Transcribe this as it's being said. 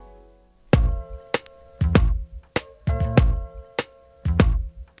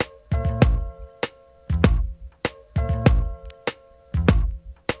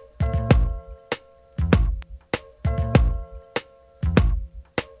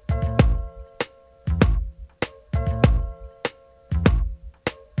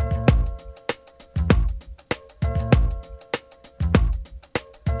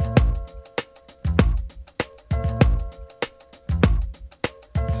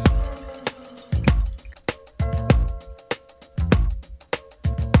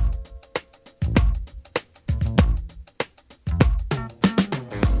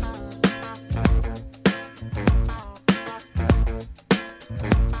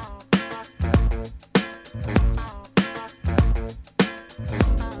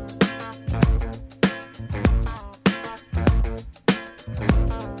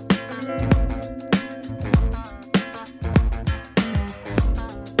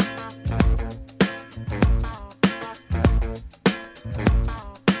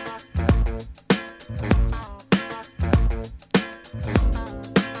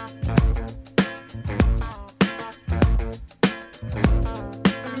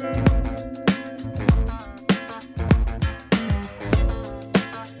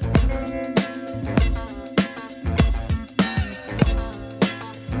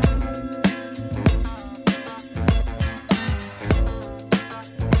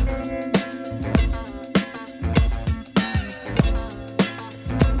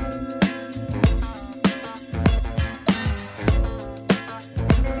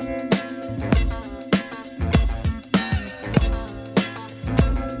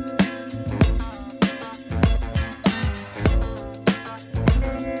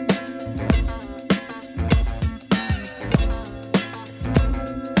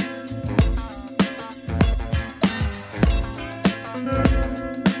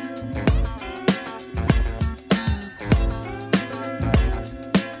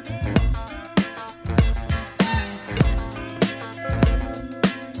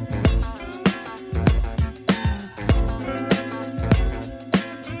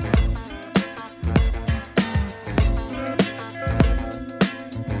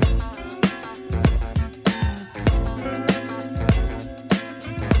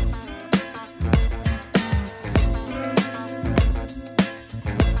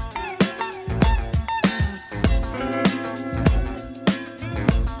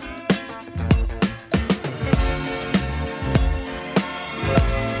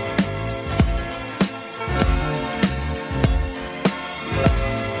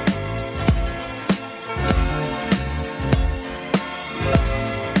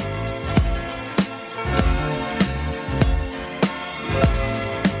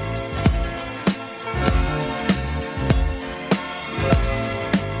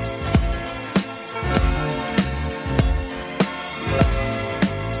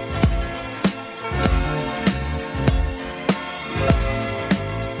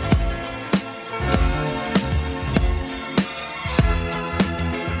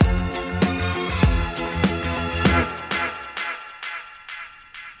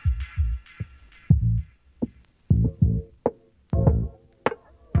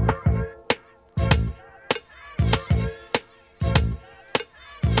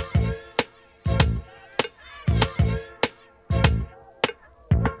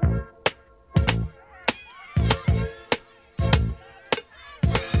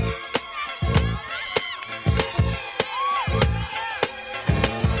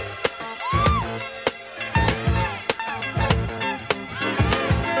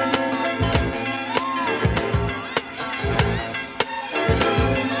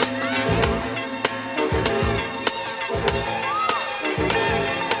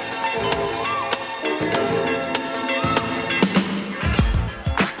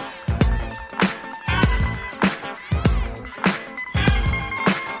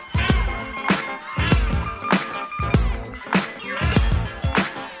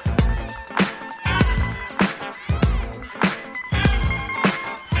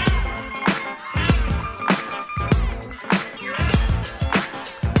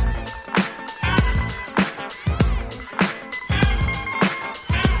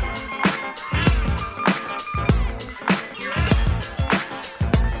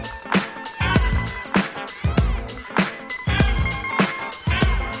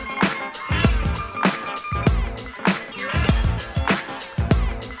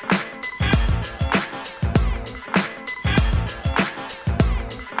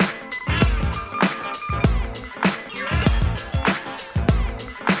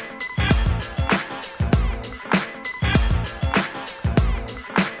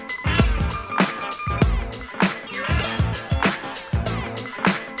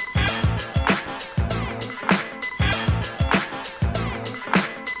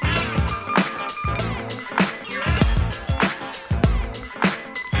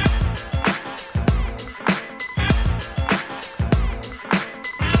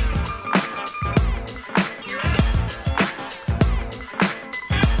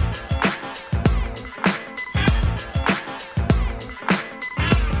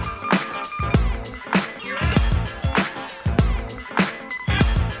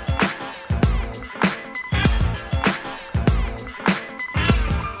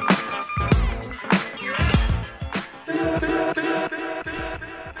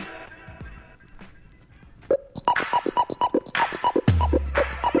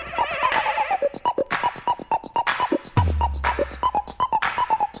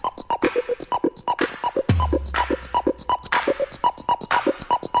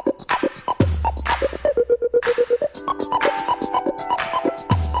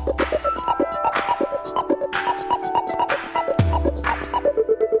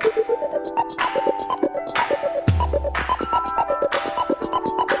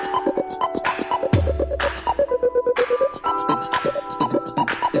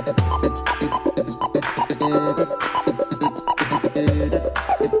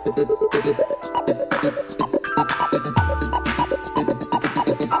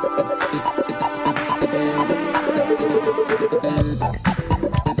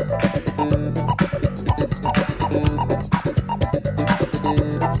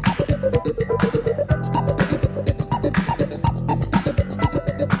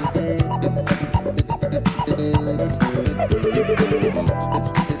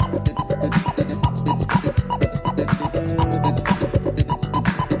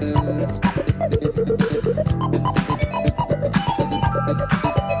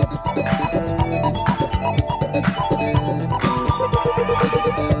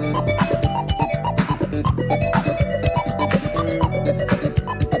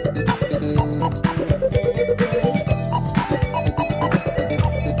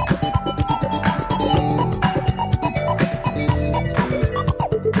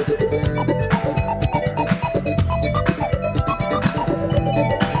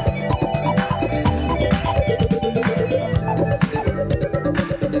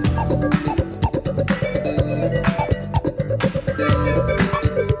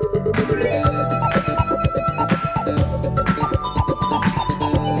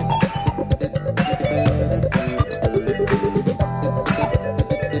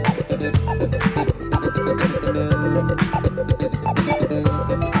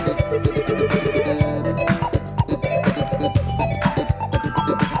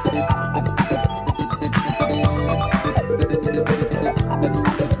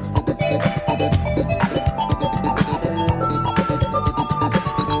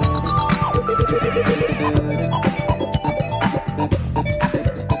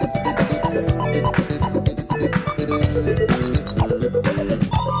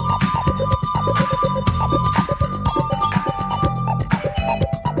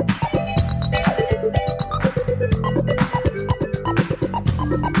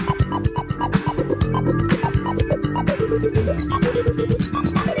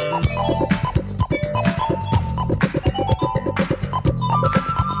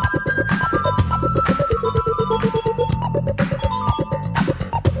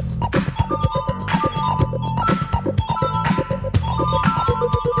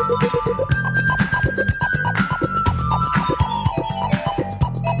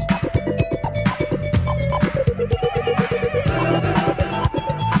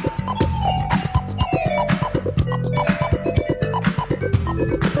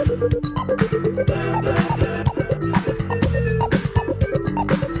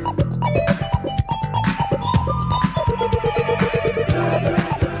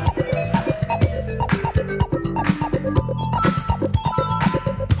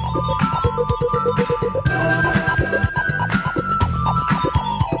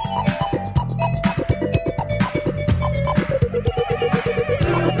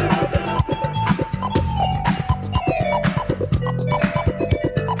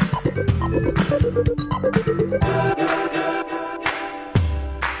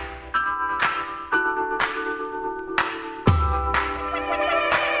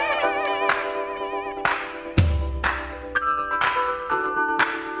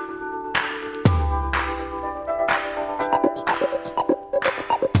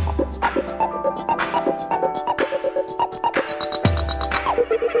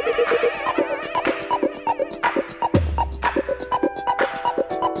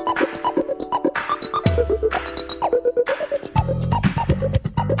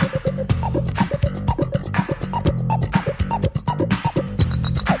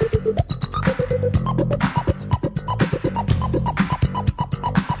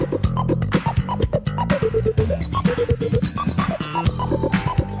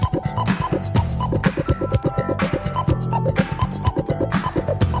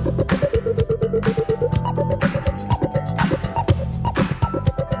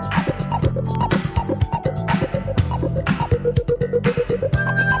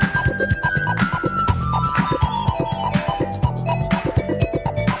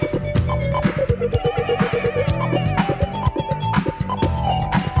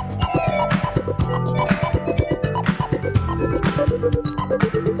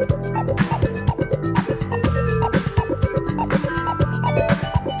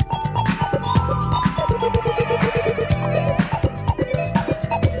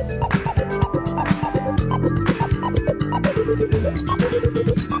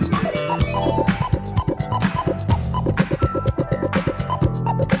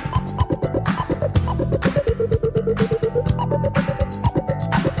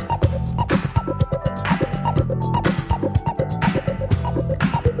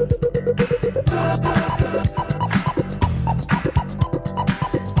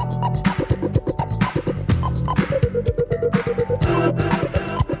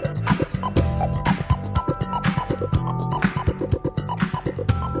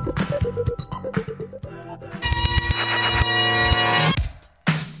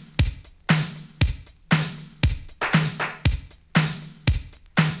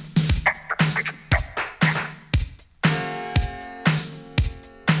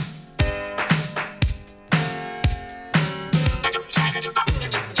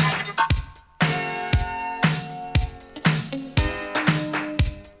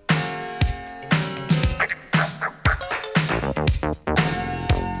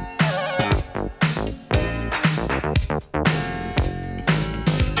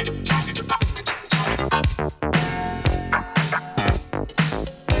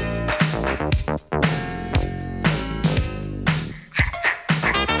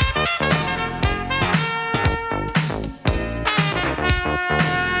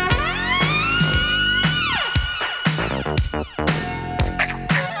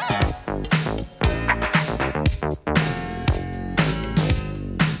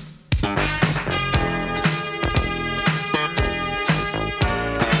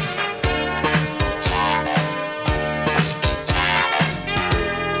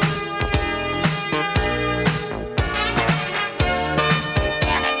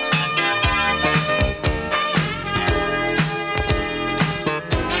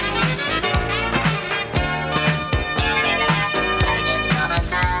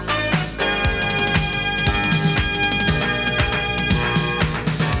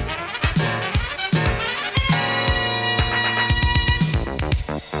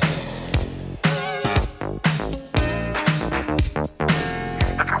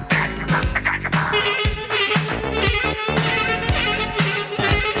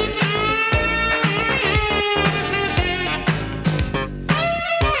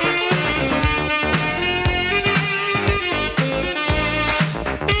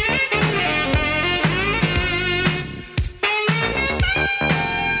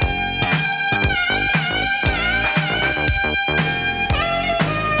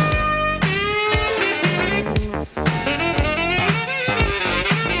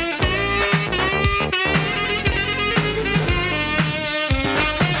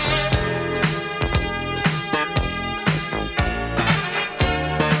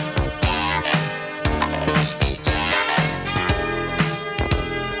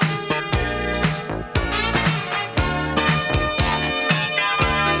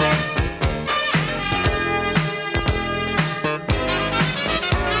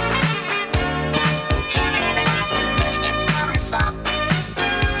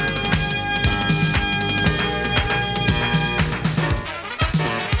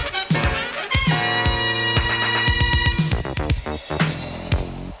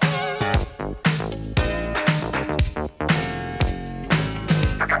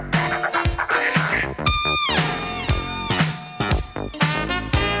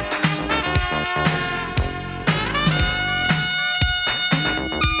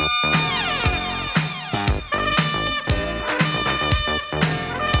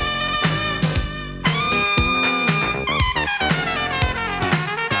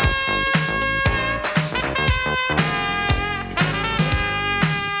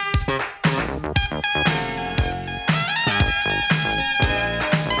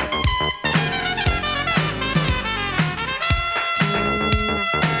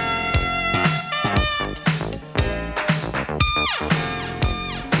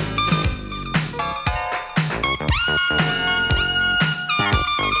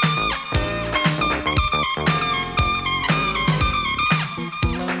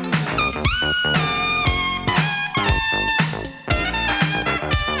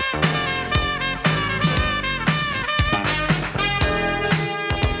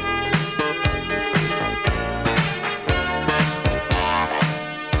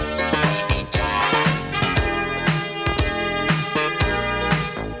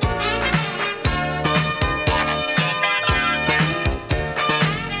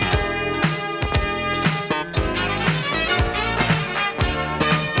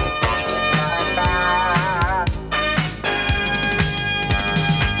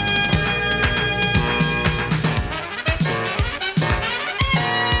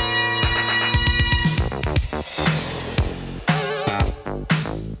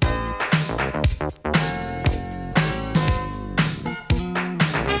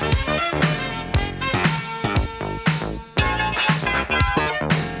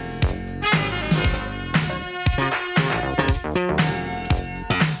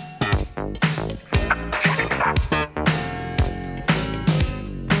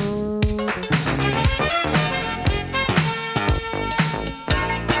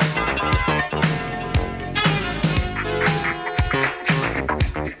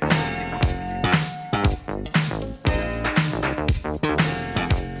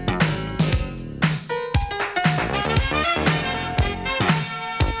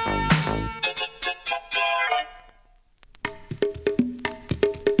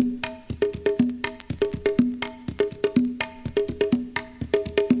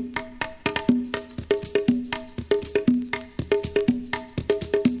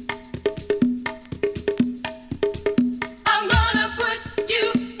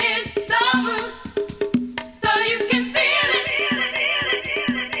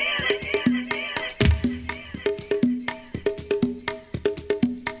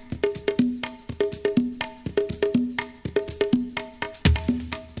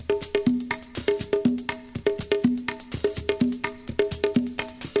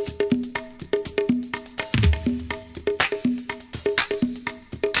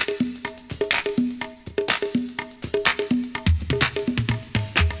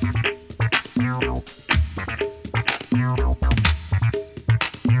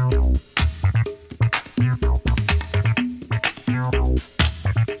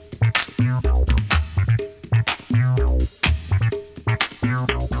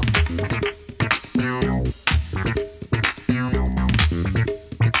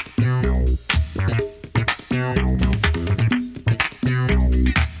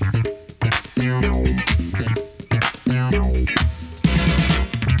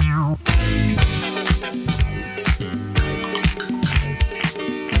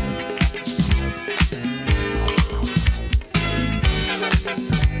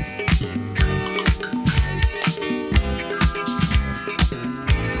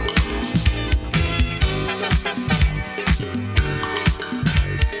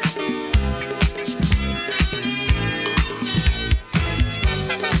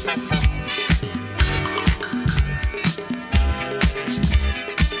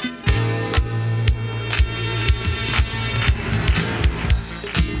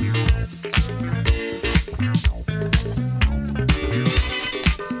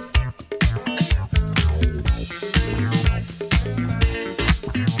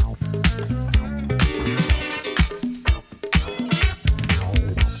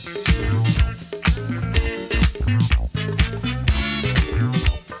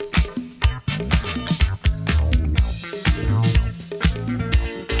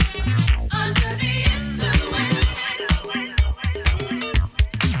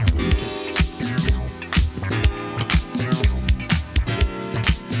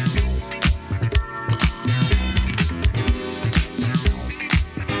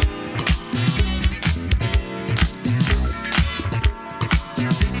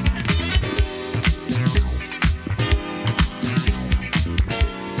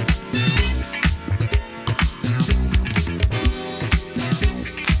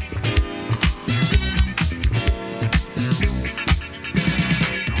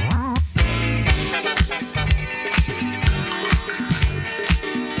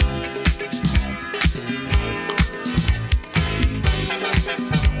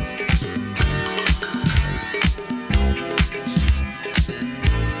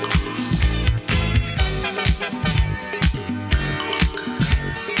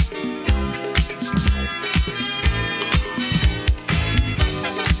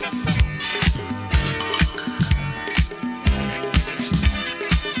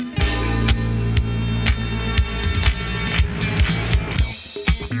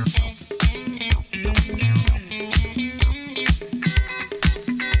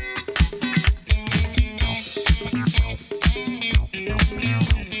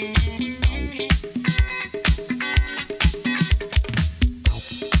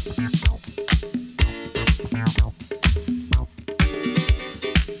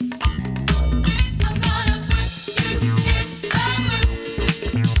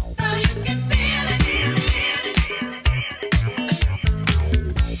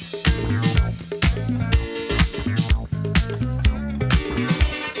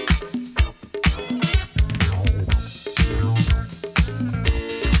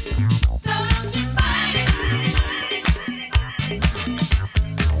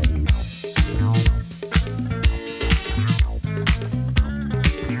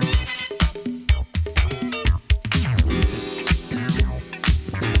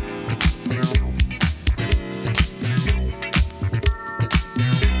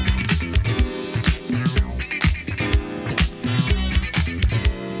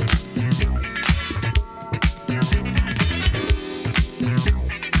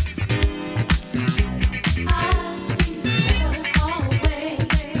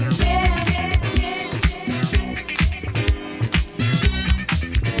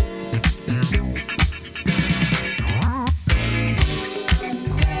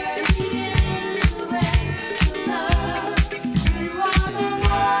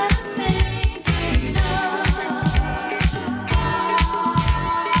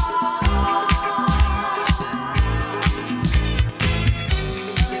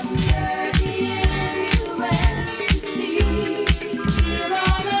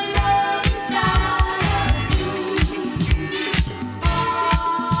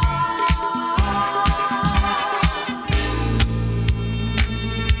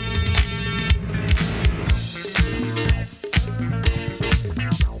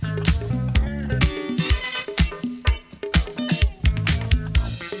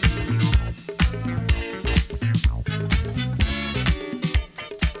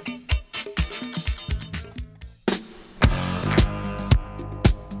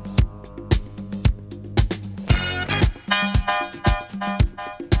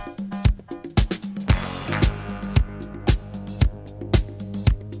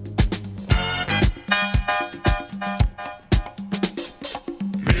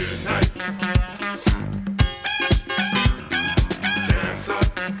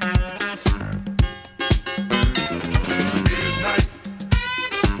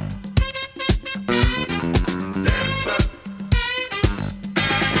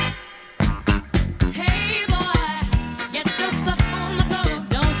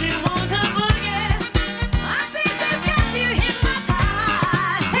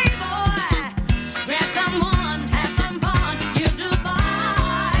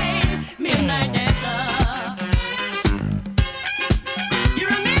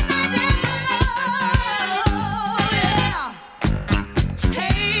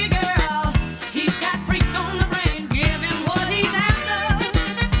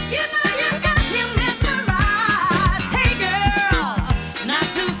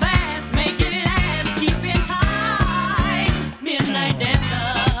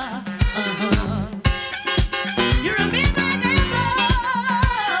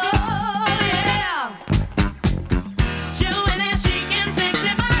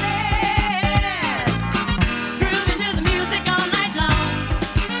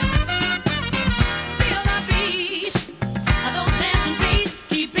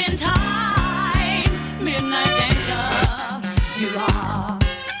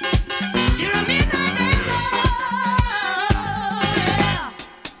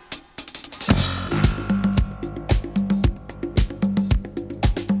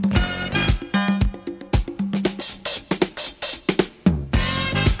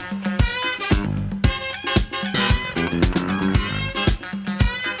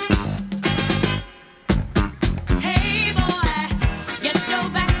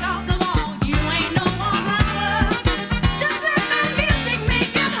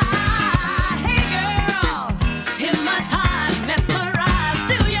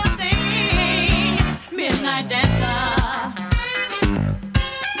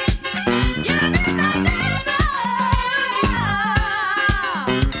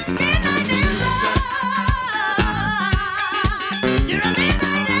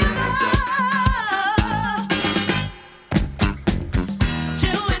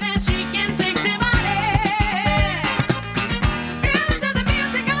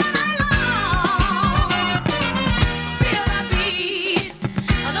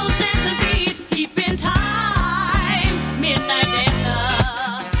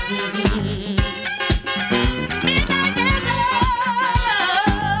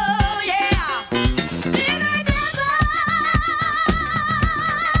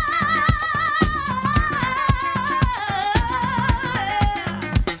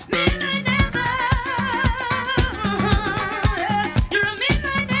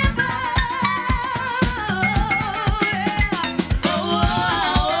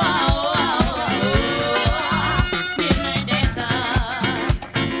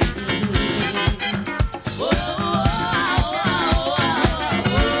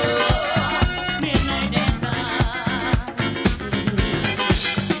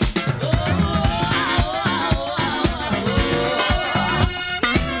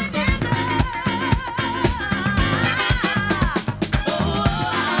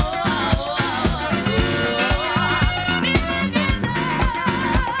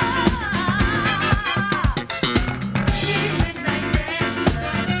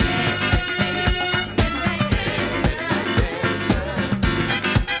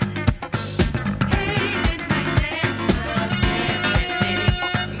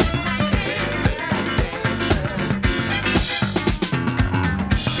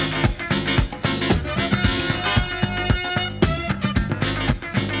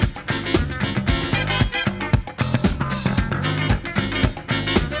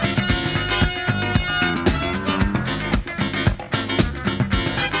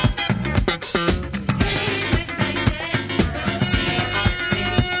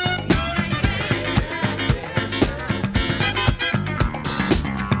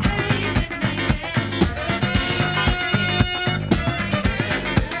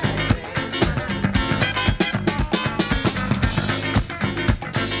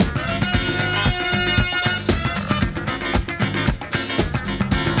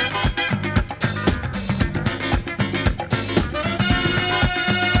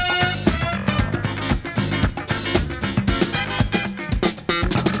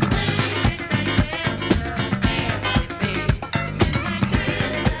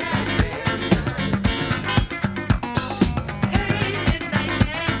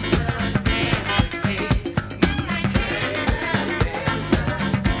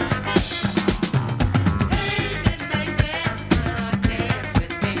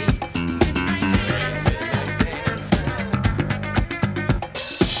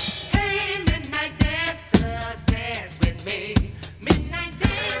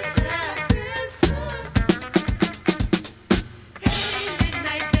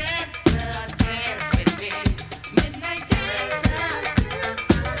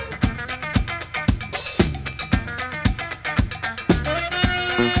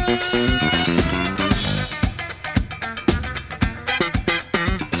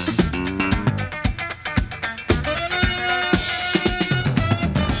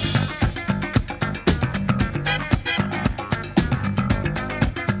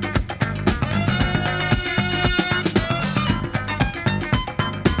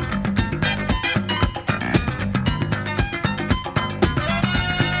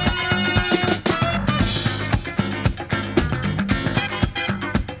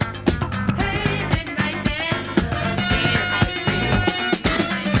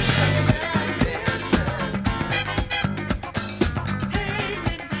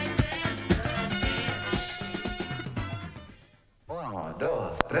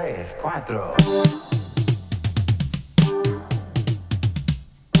tres, cuatro.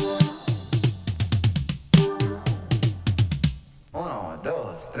 1,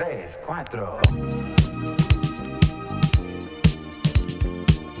 2, 3, 4.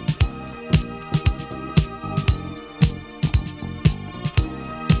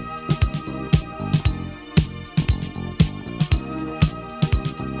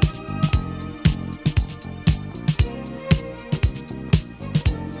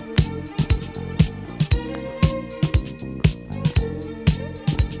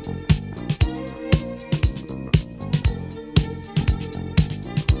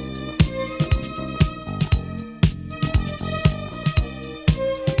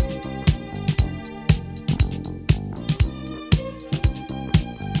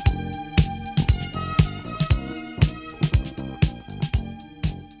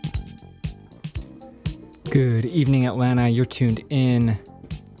 Good evening, Atlanta. You're tuned in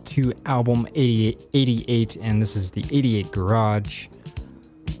to album 88, and this is the 88 Garage.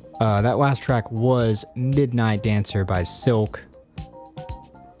 That last track was Midnight Dancer by Silk.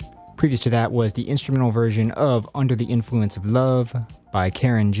 Previous to that was the instrumental version of Under the Influence of Love by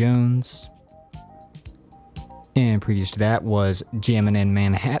Karin Jones. And previous to that was Jammin' in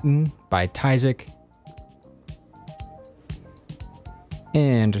Manhattan by Tyzik.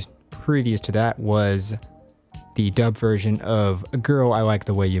 And previous to that was the dub version of Girl, I Like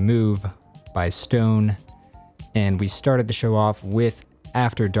the Way You Move by Stone. And we started the show off with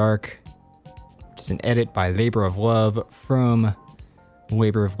After Dark, which is an edit by Labor of Love from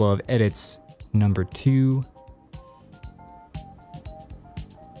Labor of Love Edits number 2.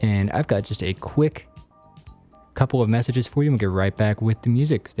 And I've got just a quick couple of messages for you, and we'll get right back with the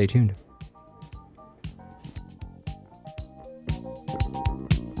music. Stay tuned.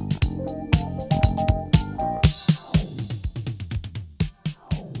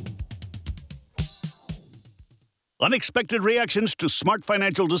 Unexpected reactions to smart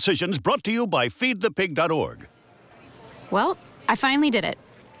financial decisions brought to you by feedthepig.org. Well, I finally did it.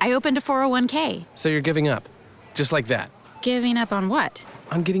 I opened a 401k. So you're giving up? Just like that? Giving up on what?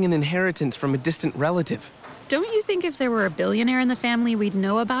 On getting an inheritance from a distant relative. Don't you think if there were a billionaire in the family, we'd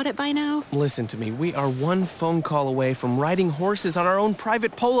know about it by now? Listen to me. We are one phone call away from riding horses on our own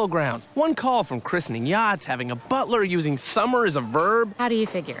private polo grounds. One call from christening yachts, having a butler, using summer as a verb. How do you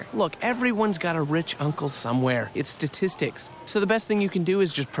figure? Look, everyone's got a rich uncle somewhere. It's statistics. So the best thing you can do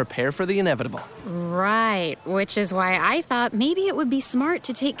is just prepare for the inevitable. Right, which is why I thought maybe it would be smart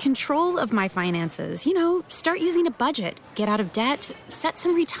to take control of my finances. You know, start using a budget, get out of debt, set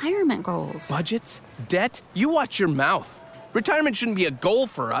some retirement goals. Budgets? Debt? You watch your mouth. Retirement shouldn't be a goal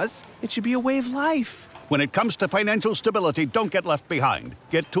for us. It should be a way of life. When it comes to financial stability, don't get left behind.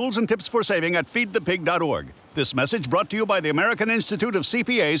 Get tools and tips for saving at feedthepig.org. This message brought to you by the American Institute of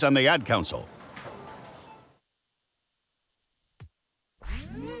CPAs and the Ad Council.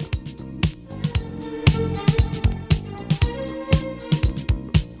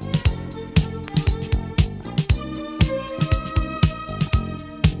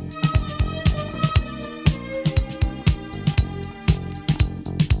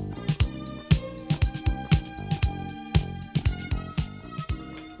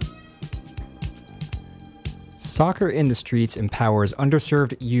 Soccer in the Streets empowers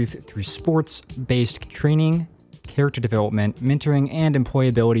underserved youth through sports-based training, character development, mentoring, and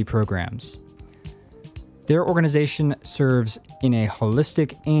employability programs. Their organization serves in a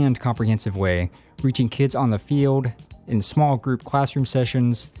holistic and comprehensive way, reaching kids on the field, in small group classroom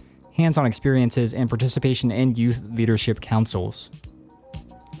sessions, hands-on experiences, and participation in youth leadership councils.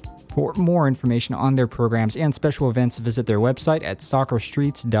 For more information on their programs and special events, visit their website at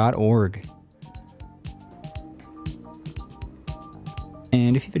soccerstreets.org.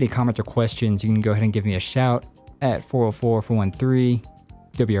 And if you have any comments or questions, you can go ahead and give me a shout at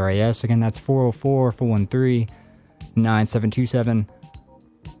 404-413-WRIS. Again, that's 404-413-9727.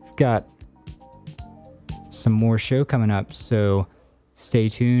 We've got some more show coming up, so stay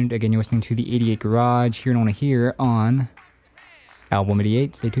tuned. Again, you're listening to the 88 Garage here and on here on Album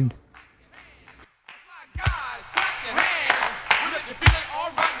 88. Stay tuned.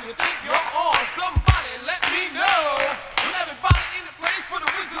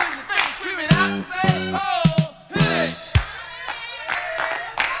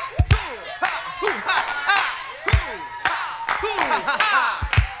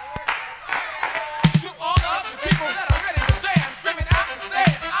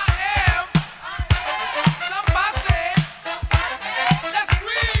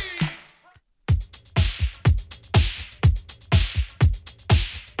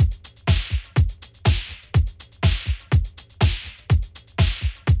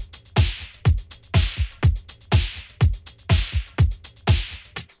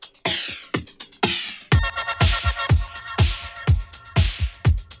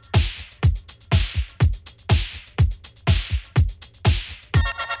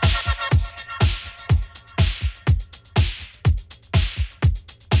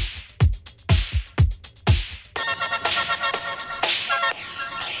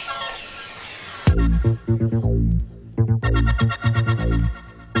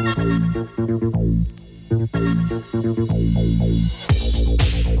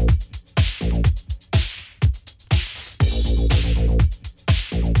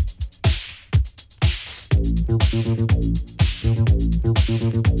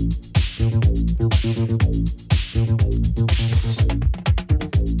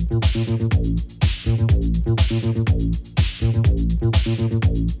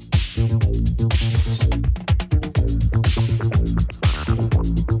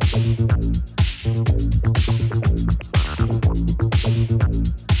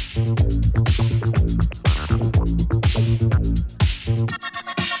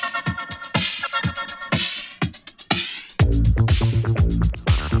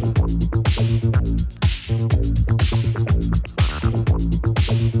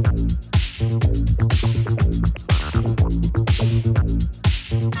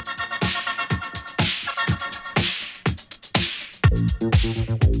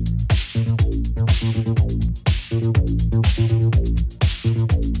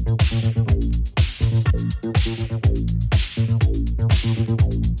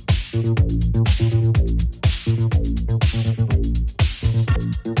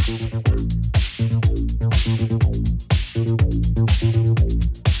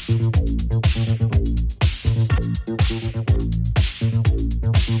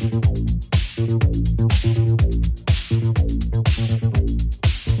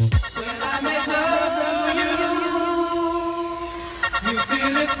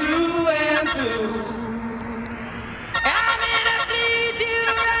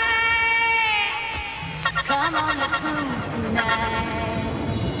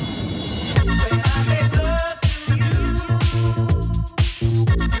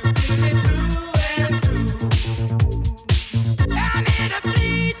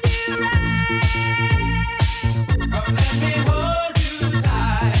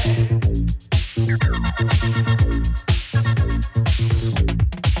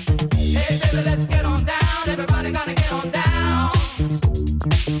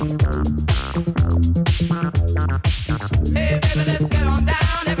 Hey, baby, let's get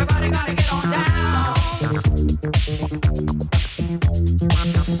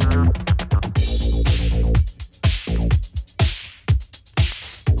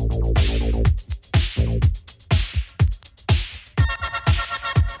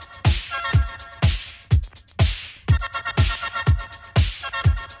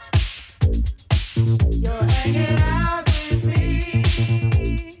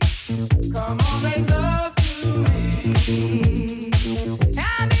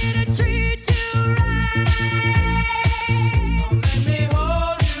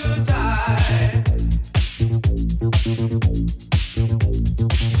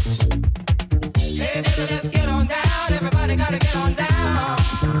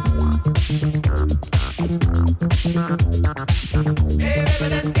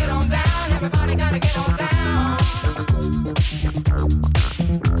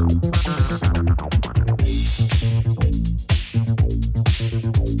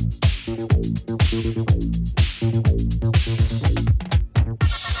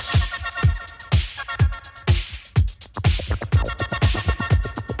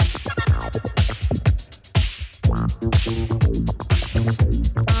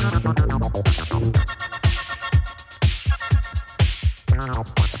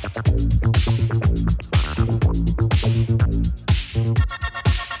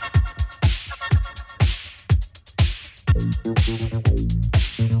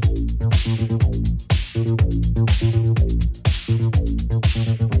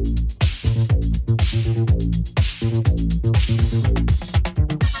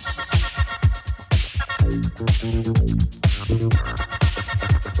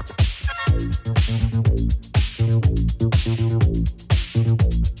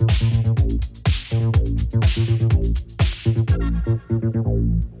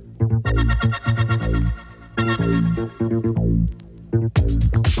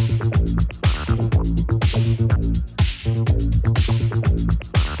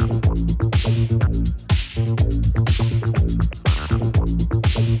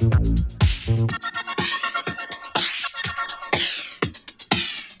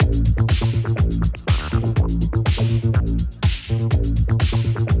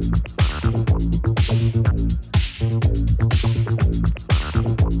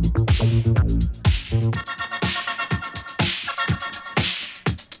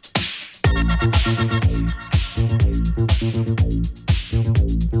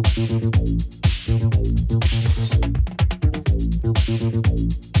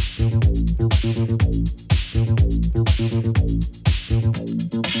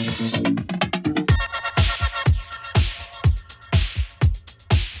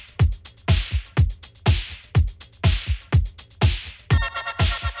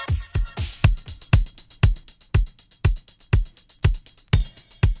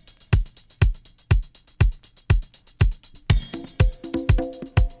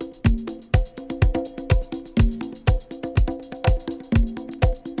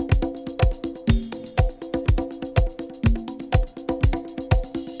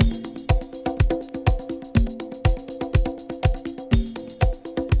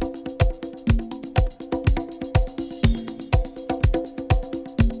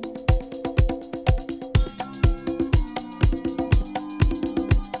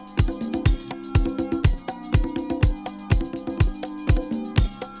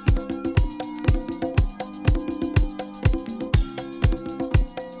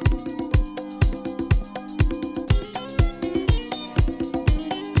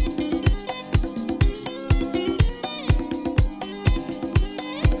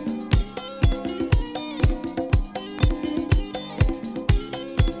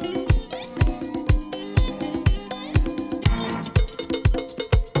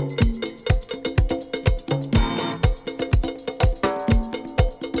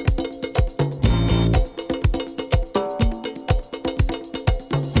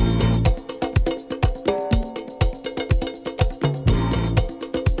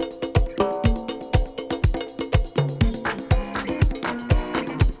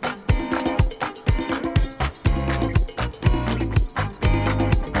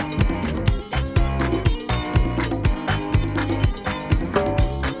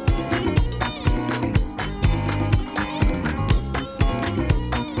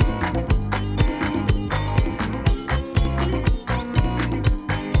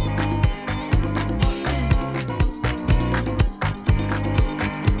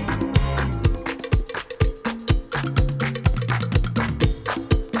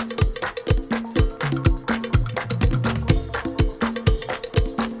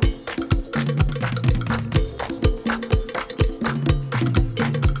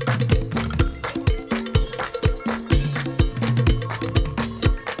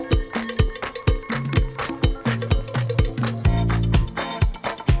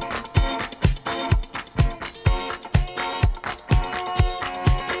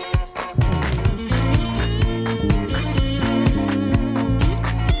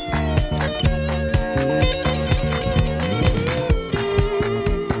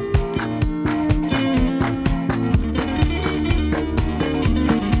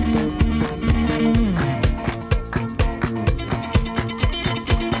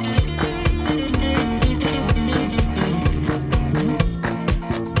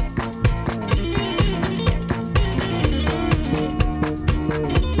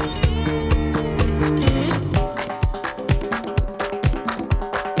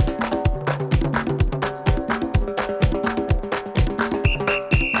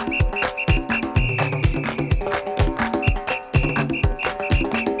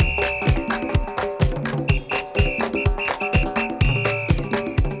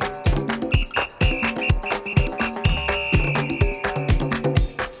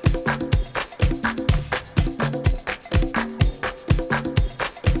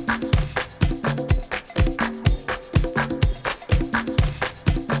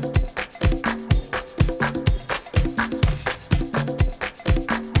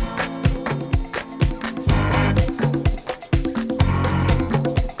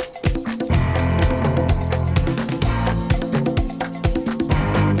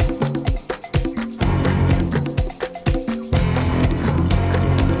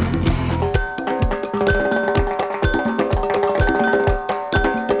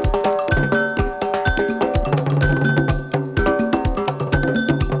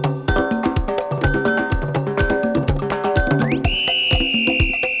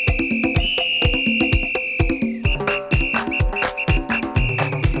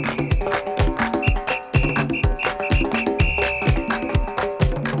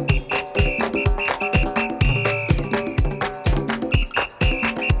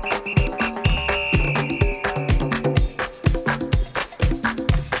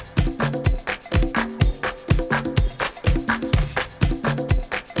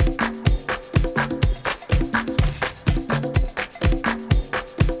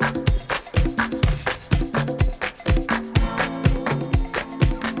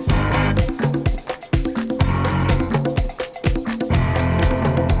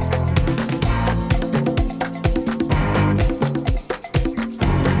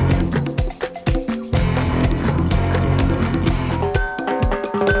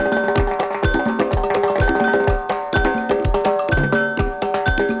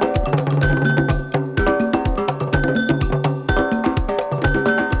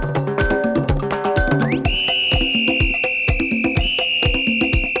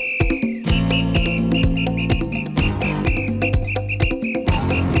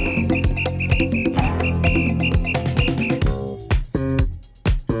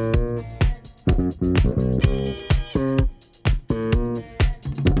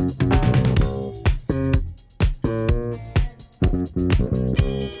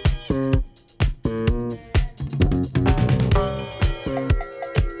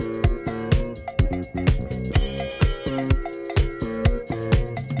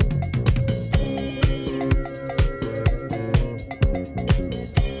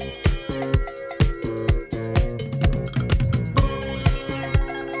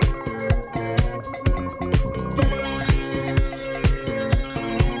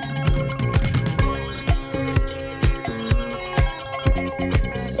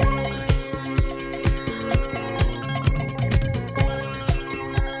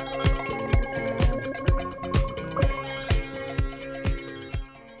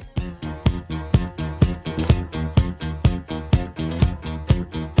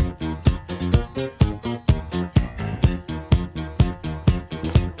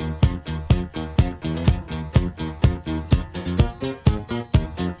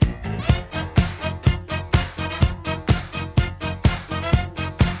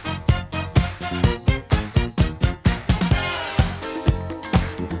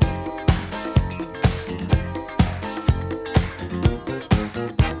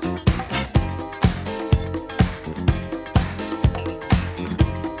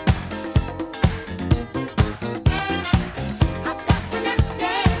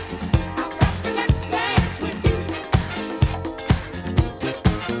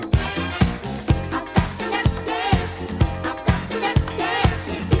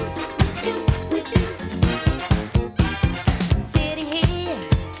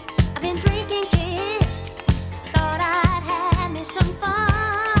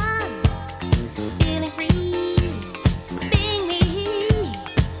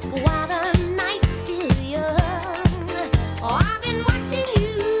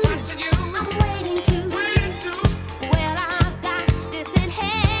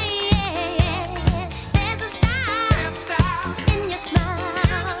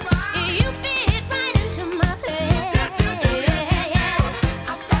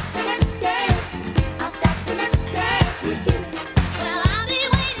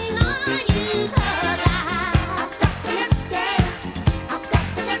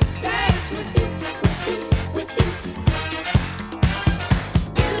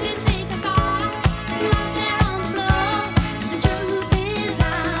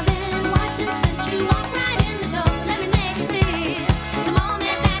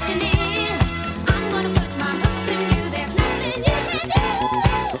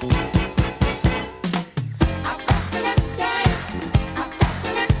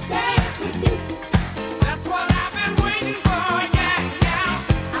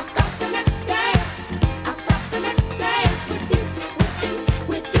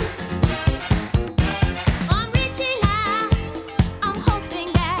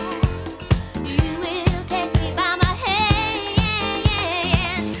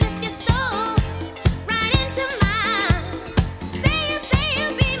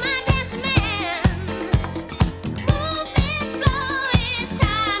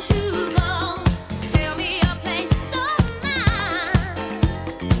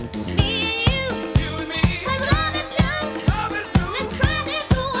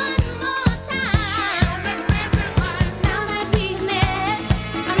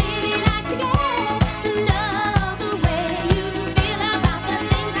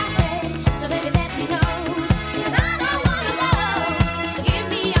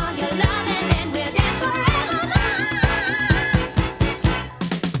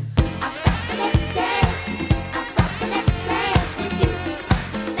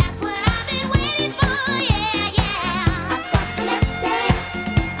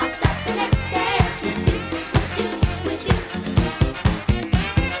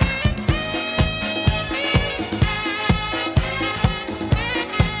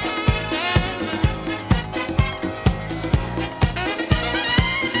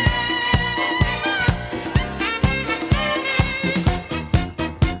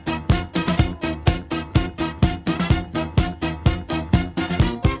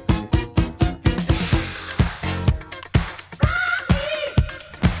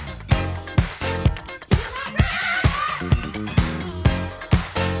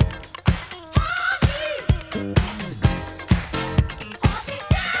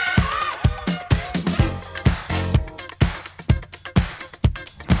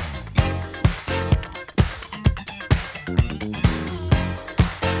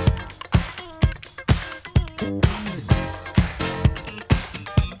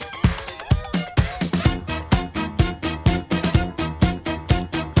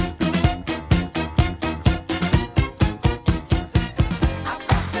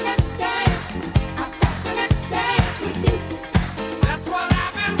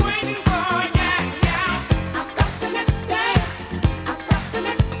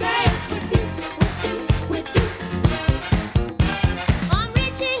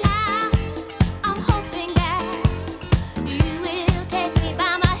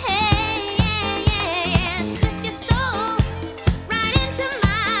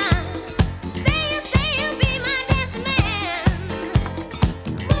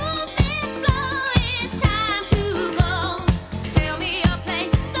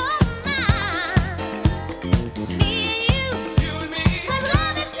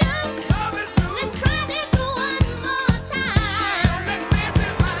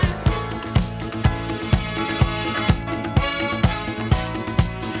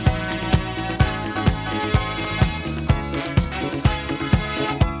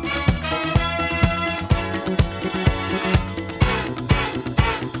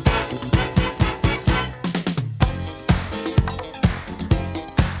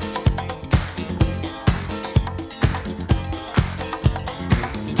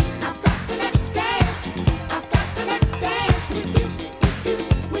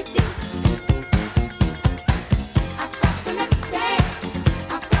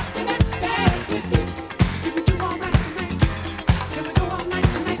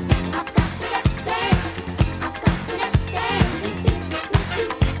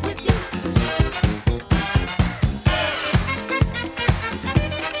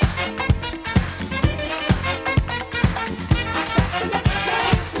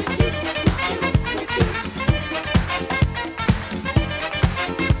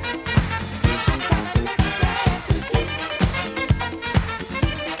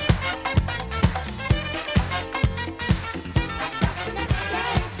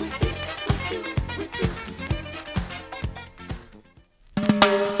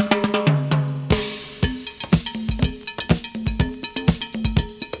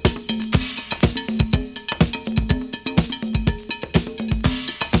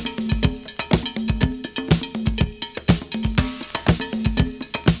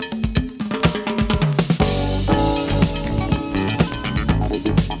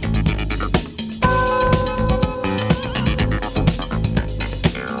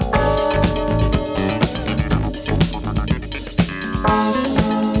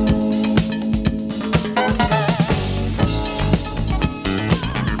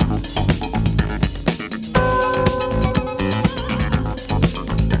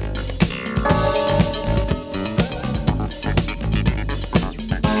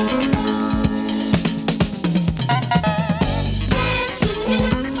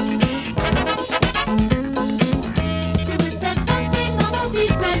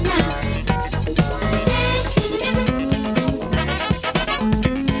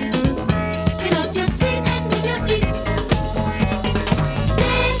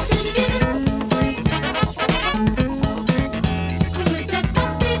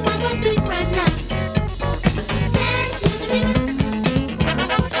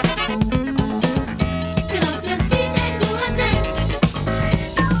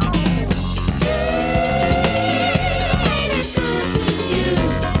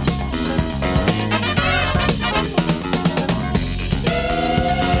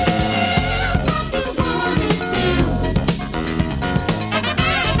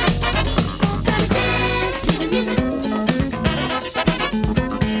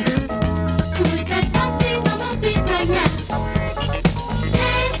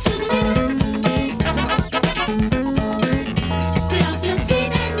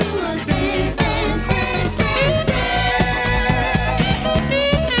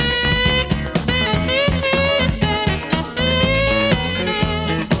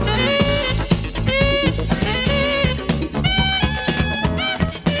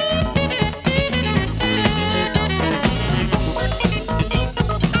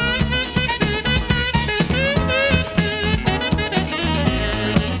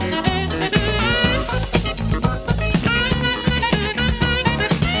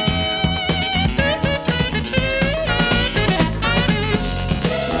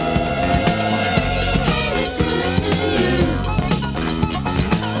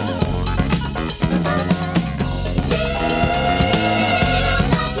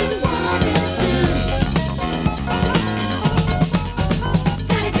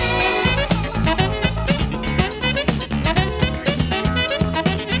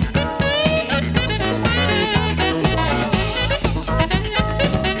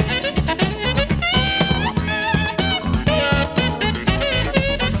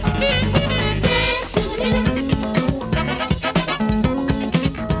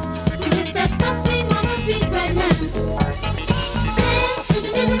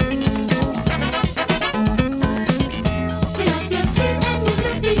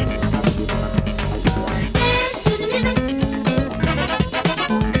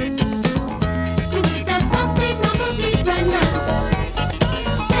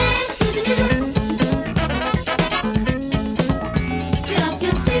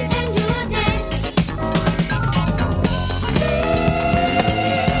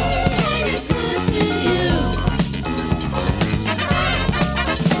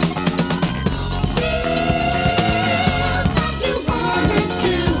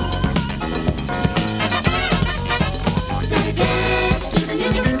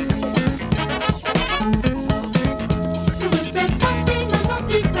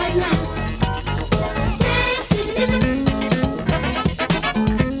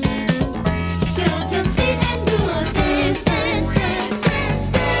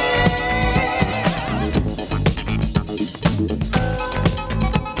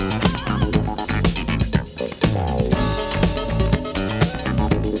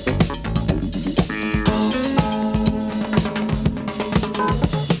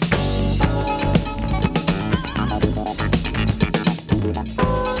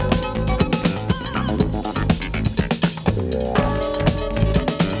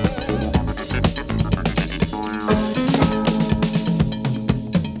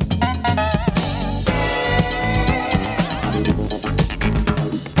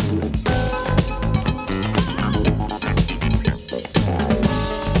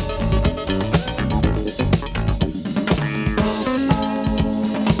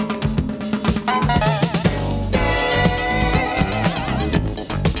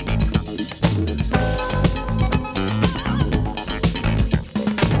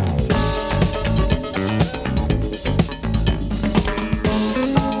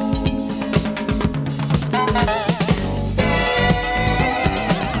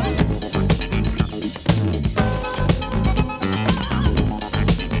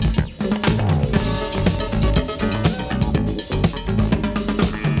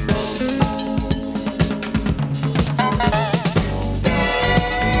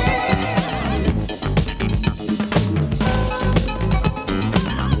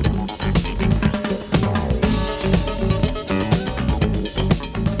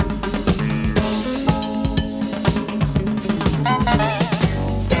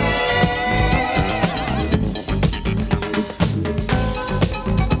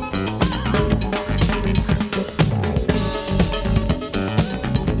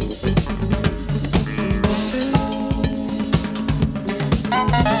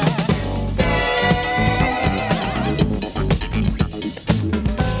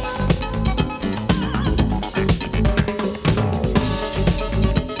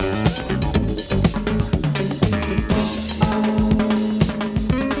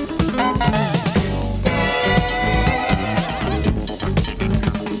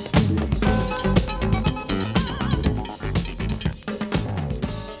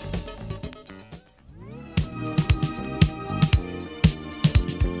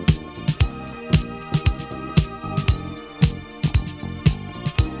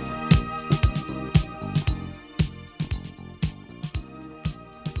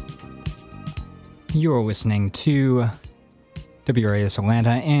You're listening to WRAS Atlanta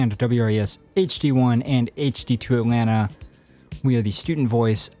and WRAS HD1 and HD2 Atlanta. We are the student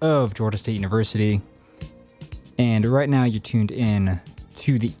voice of Georgia State University. And right now you're tuned in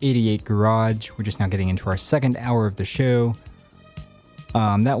to the 88 Garage. We're just now getting into our second hour of the show.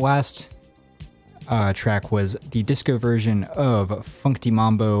 That last track was the disco version of Funky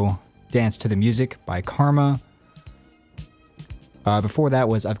Mambo Dance to the Music by Karma. Before that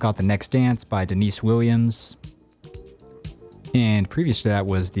was I've Got the Next Dance by Deniece Williams. And previous to that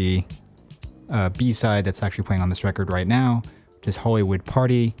was the B-side that's actually playing on this record right now, which is Hollywood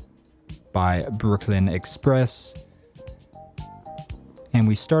Party by Brooklyn Express. And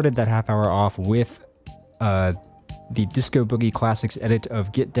we started that half hour off with the Disco Boogie Classics edit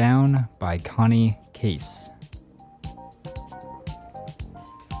of Get Down by Connie Case.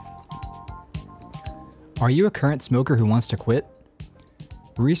 Are you a current smoker who wants to quit?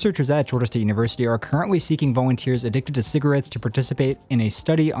 Researchers at Georgia State University are currently seeking volunteers addicted to cigarettes to participate in a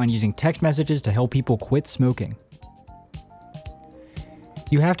study on using text messages to help people quit smoking.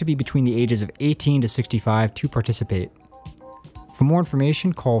 You have to be between the ages of 18 to 65 to participate. For more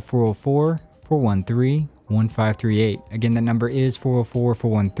information, call 404-413-1538. Again, that number is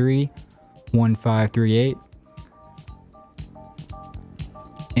 404-413-1538.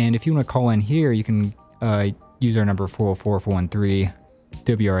 And if you want to call in here, you can use our number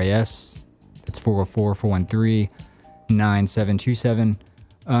 404-413-WRAS. That's 404-413-9727.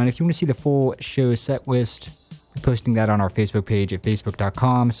 And if you want to see the full show set list, we're posting that on our Facebook page at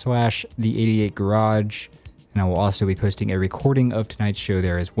facebook.com/the88garage. And I will also be posting a recording of tonight's show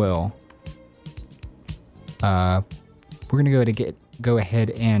there as well. We're going to go ahead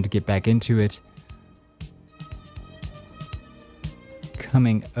and get back into it.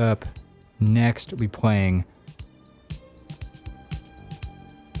 Coming up next, we'll be playing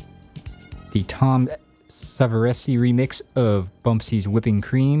the Tom Savaresi remix of Bumpsie's Whipping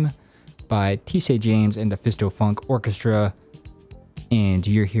Cream by T.C. James and the Fisto Funk Orchestra. And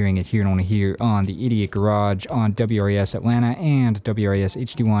you're hearing it here and only here on the 88 Garage on WRAS Atlanta and WRAS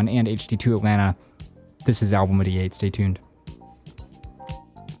HD1 and HD2 Atlanta. This is Album 88. Stay tuned.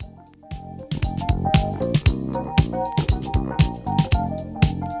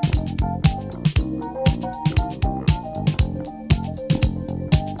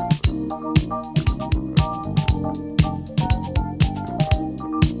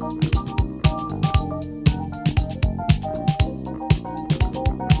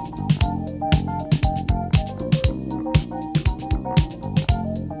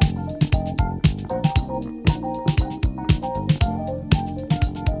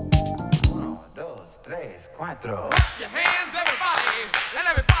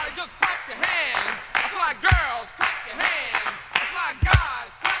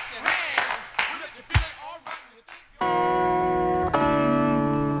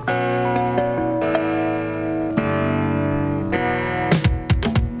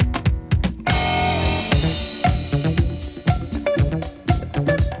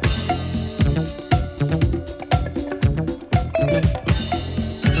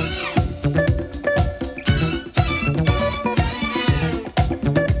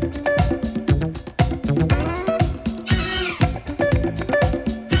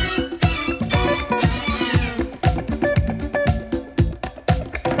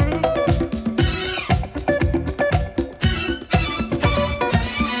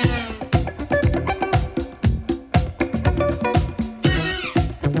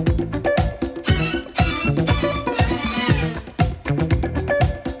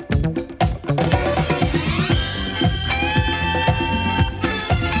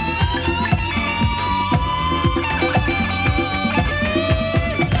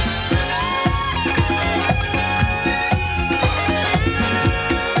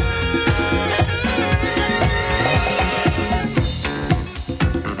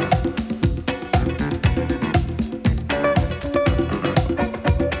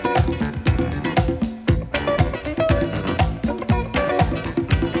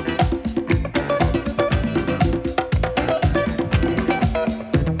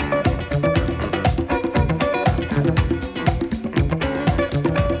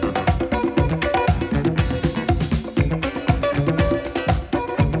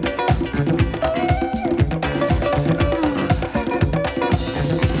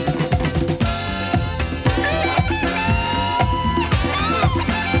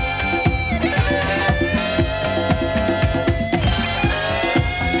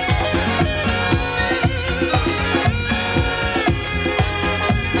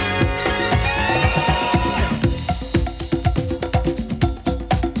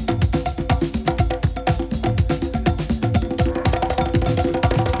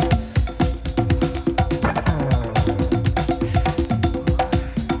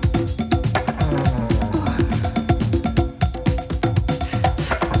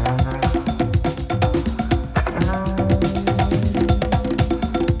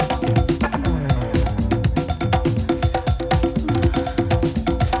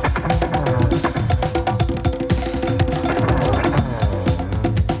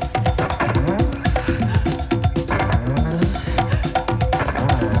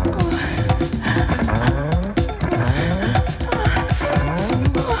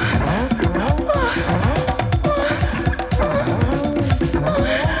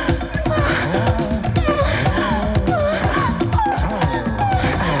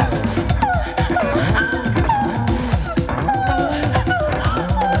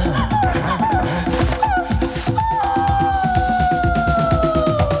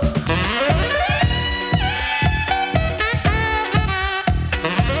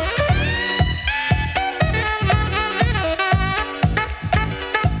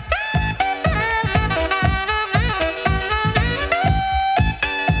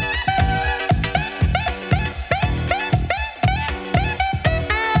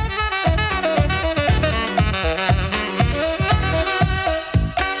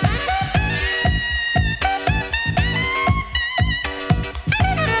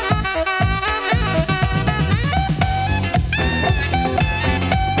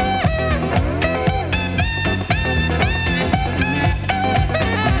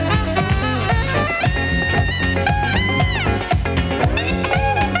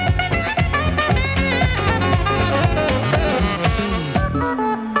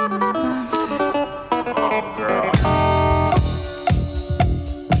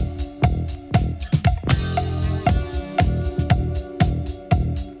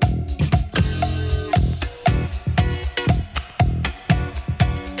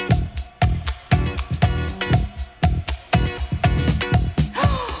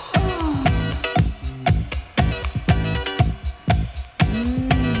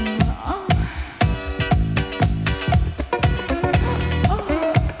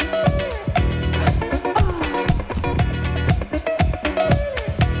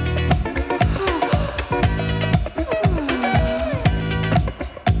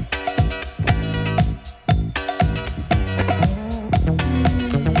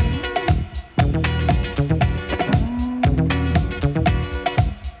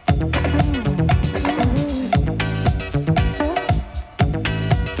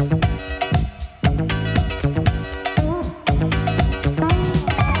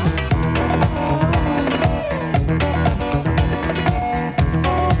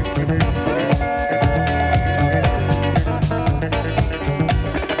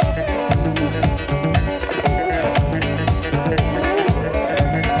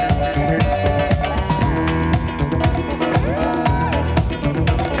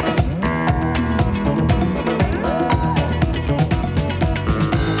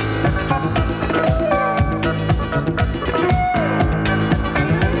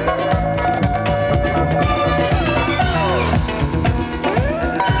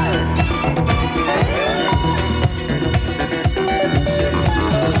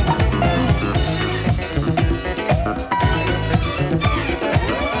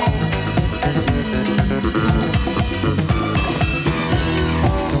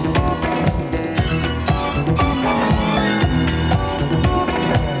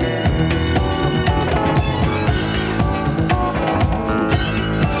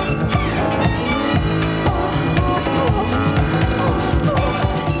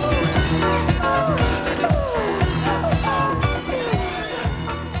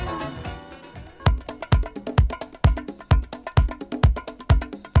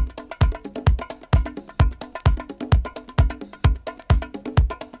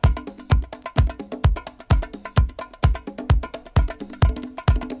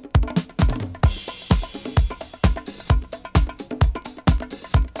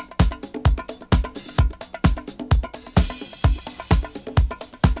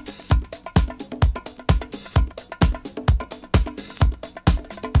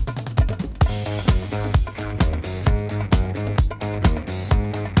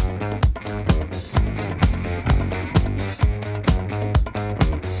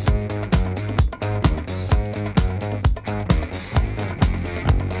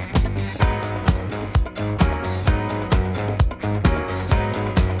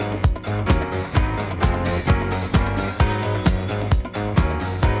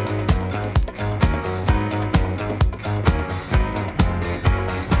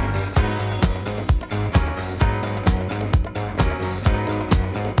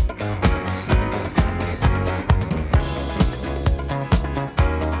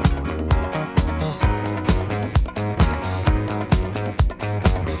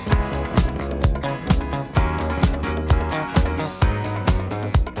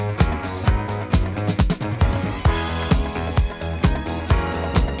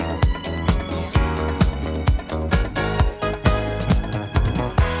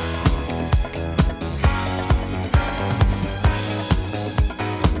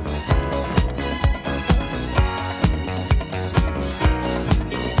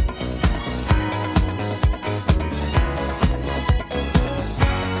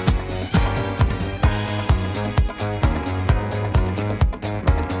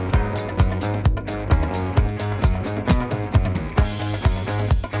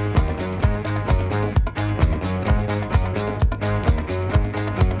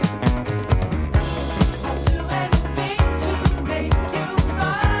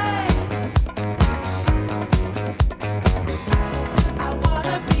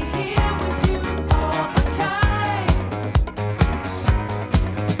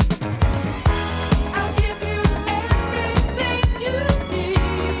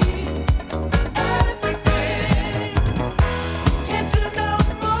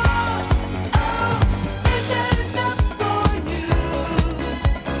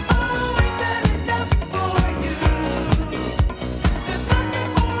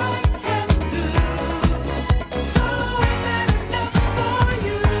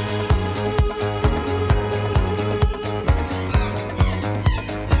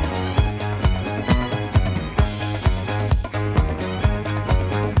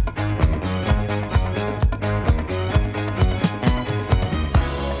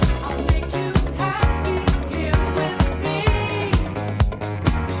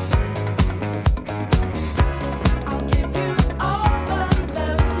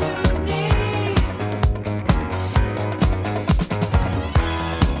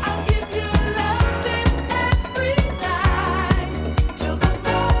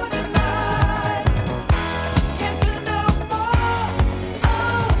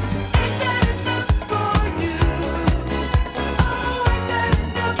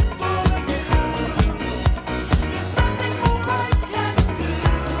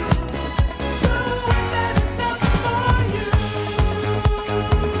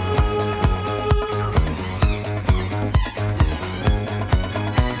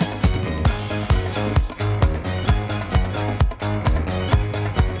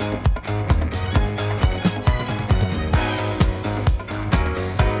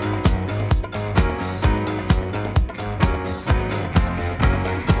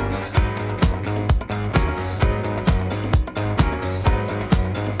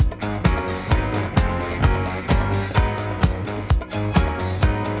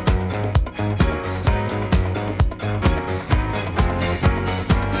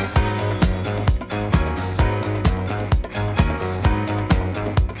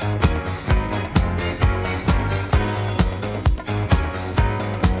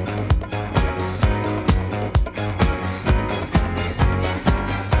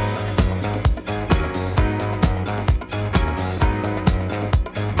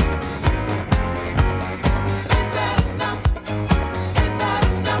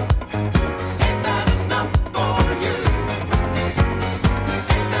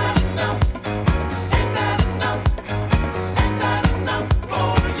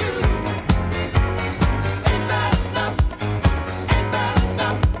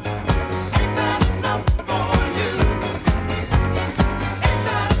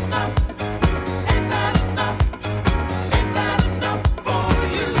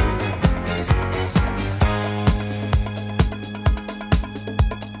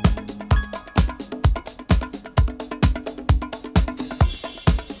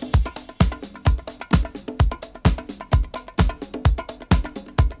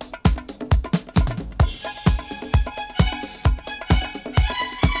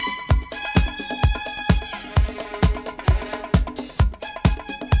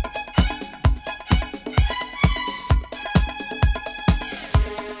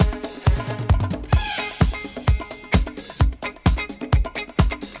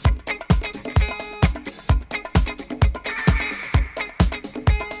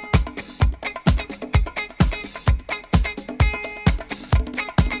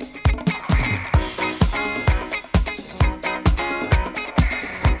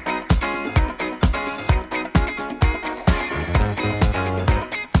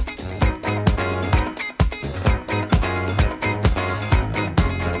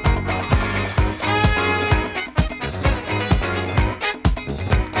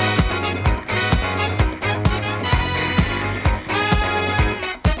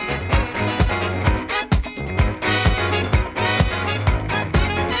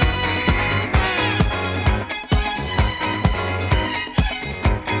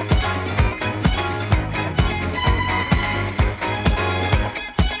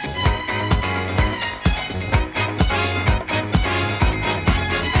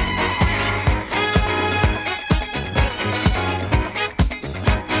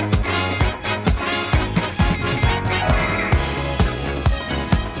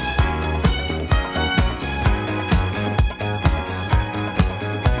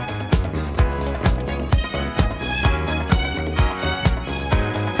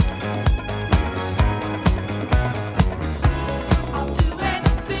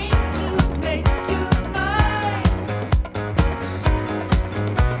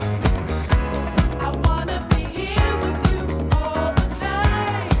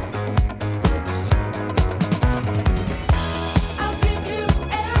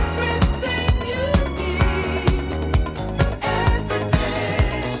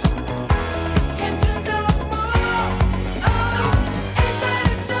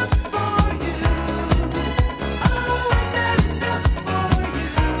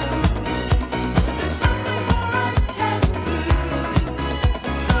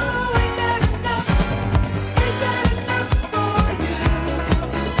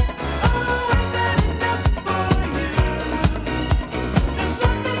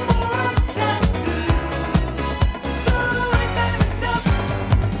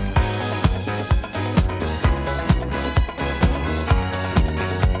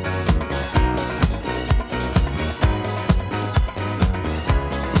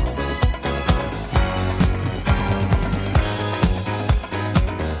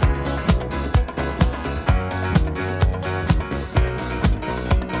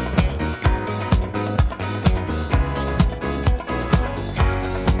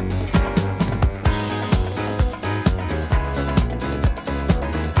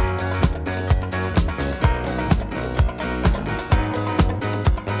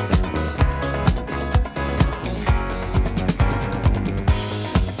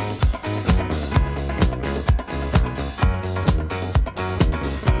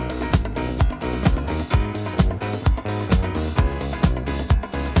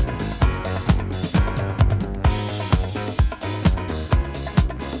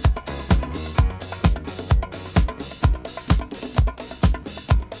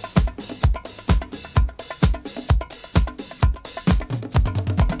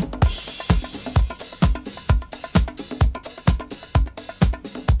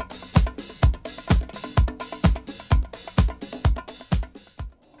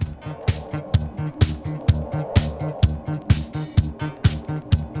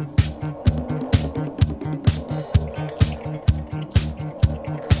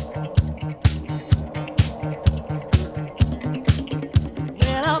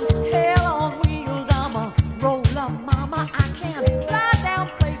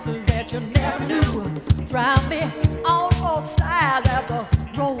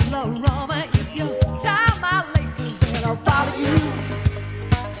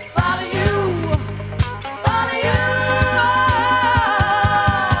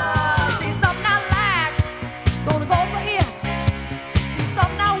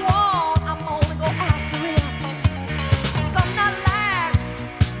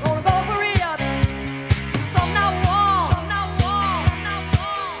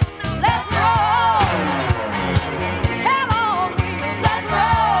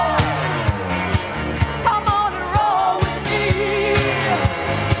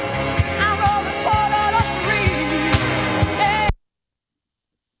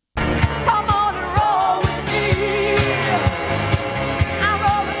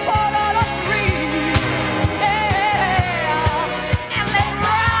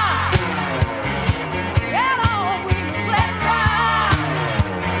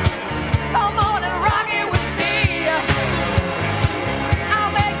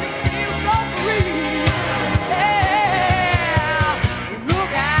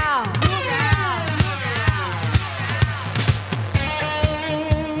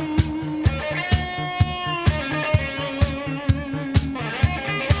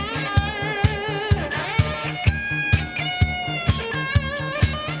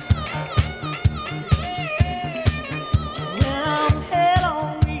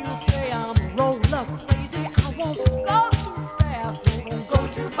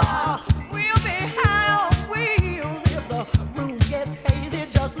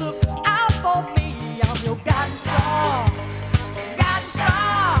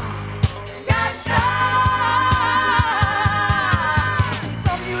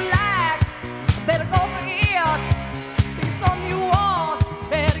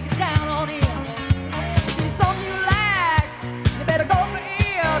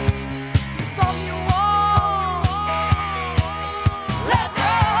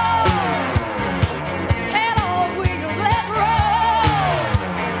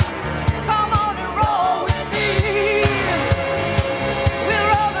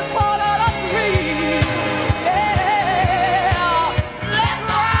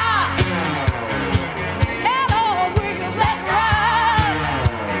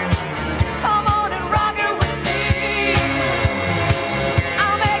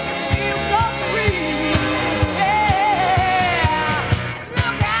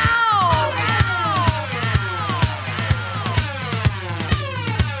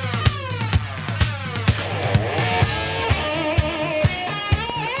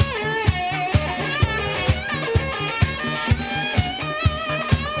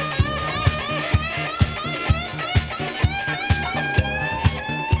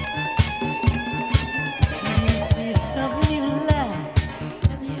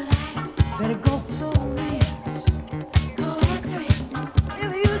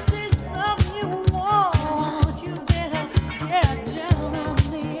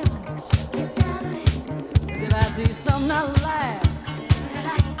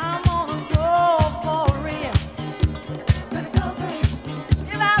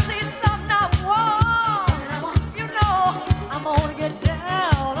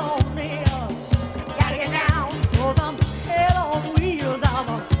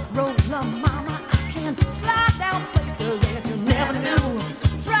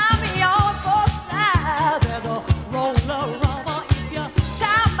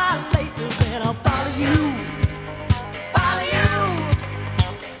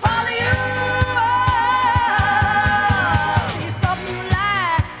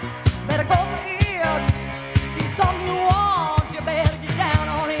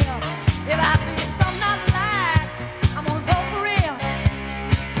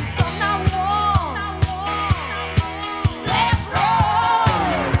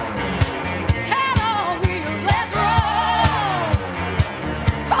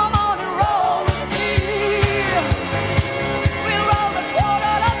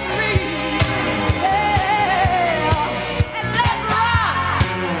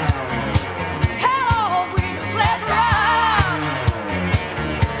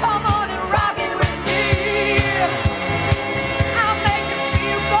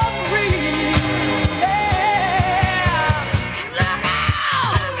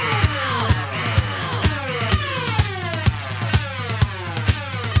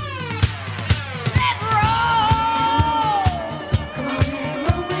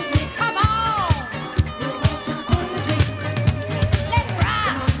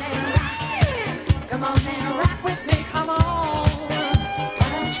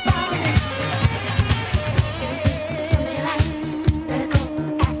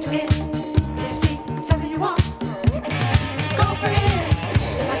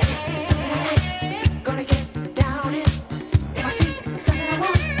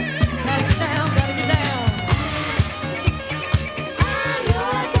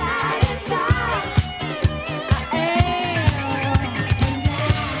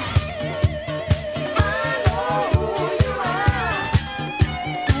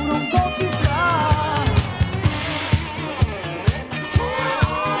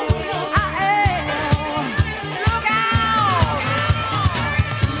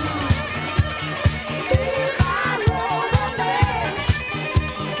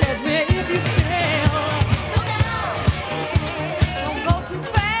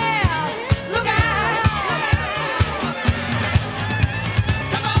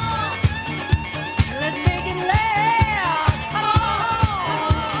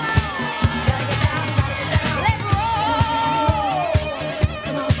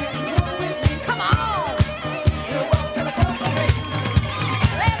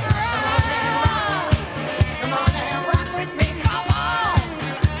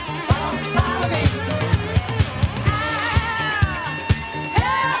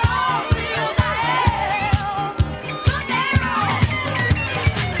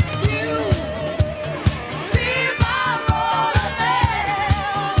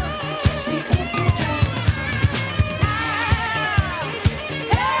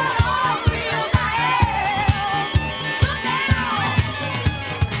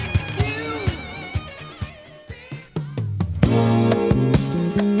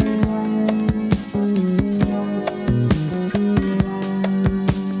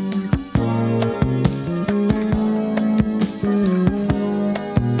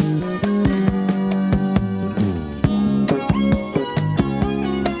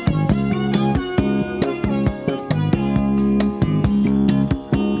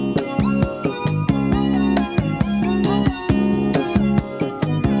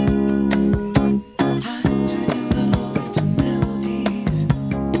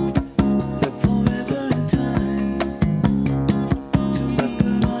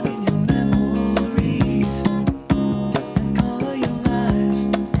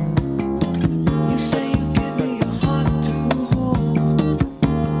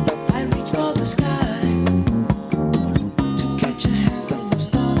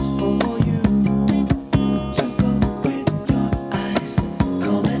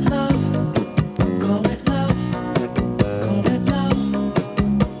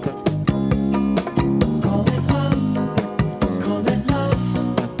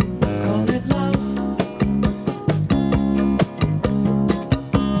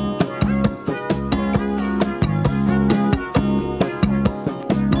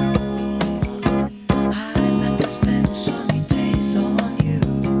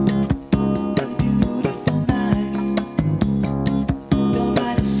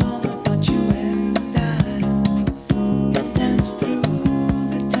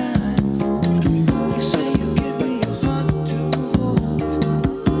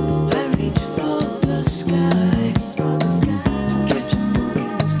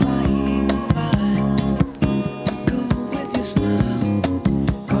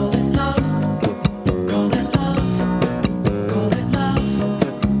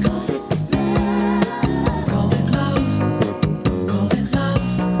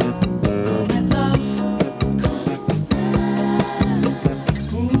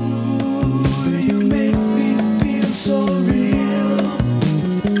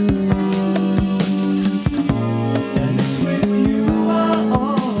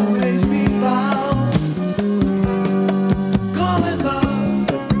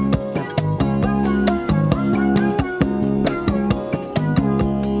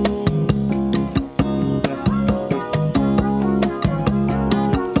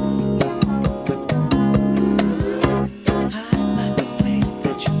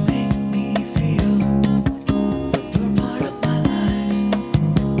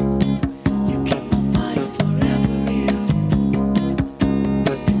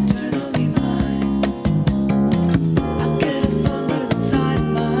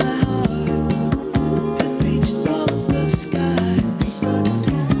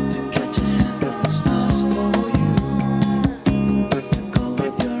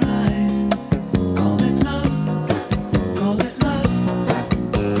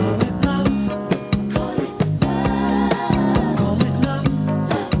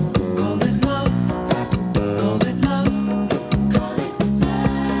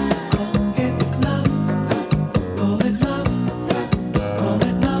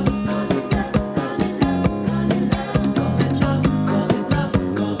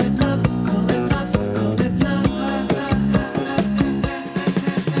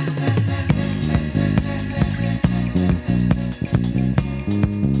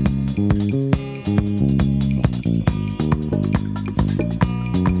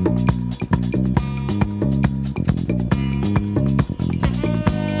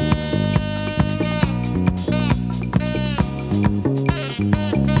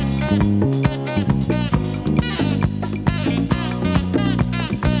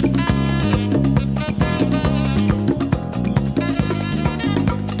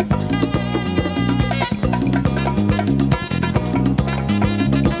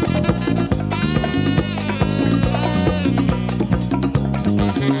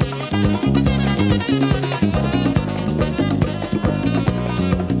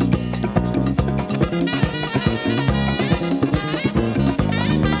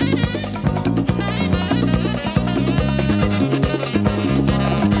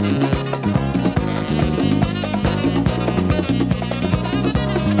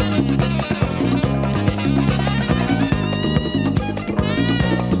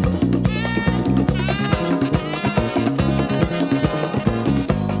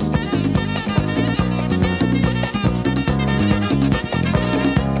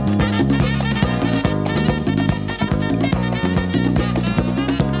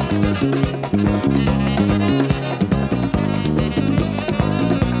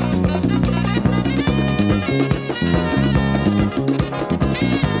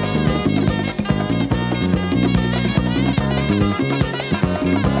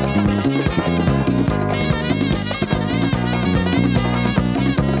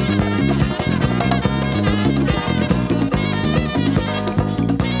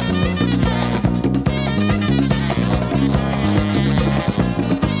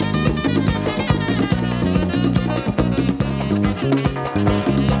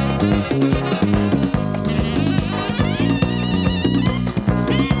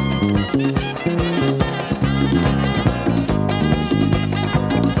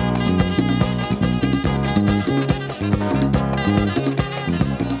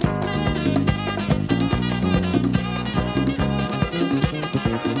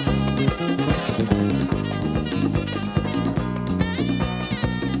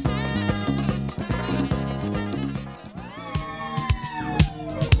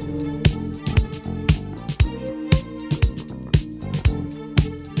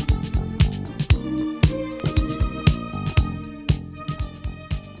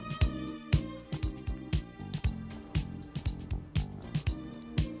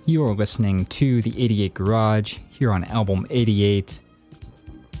 You're listening to the 88 Garage here on album 88.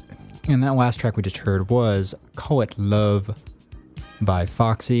 And that last track we just heard was Call It Love by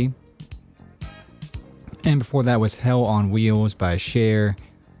Foxy. And before that was Hell on Wheels by Cher.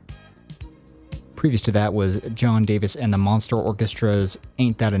 Previous to that was John Davis and the Monster Orchestra's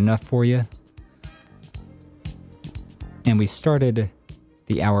Ain't That Enough For You. And we started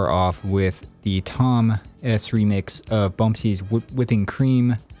the hour off with the Tom S remix of Bumpsie's Whipping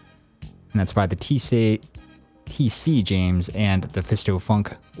Cream. And that's by the TC James and the Fisto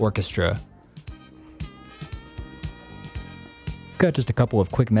Funk Orchestra. I've got just a couple of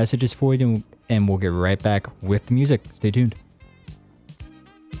quick messages for you, and we'll get right back with the music. Stay tuned.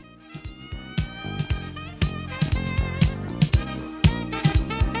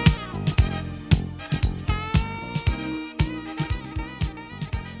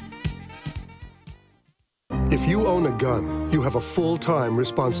 If you own a gun, you have a full-time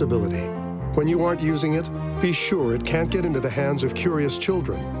responsibility. When you aren't using it, be sure it can't get into the hands of curious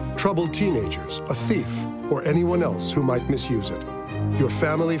children, troubled teenagers, a thief, or anyone else who might misuse it. Your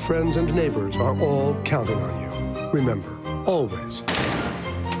family, friends, and neighbors are all counting on you. Remember, always,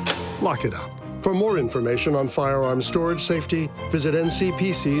 lock it up. For more information on firearms storage safety, visit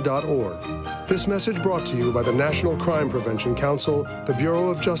ncpc.org. This message brought to you by the National Crime Prevention Council, the Bureau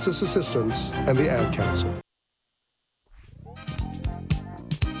of Justice Assistance, and the Ad Council.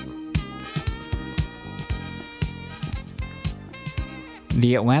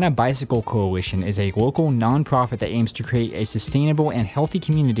 The Atlanta Bicycle Coalition is a local nonprofit that aims to create a sustainable and healthy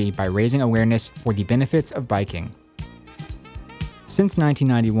community by raising awareness for the benefits of biking. Since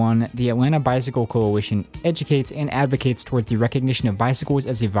 1991, the Atlanta Bicycle Coalition educates and advocates toward the recognition of bicycles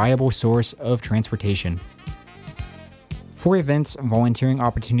as a viable source of transportation. For events, volunteering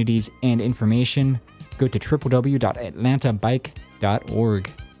opportunities, and information, go to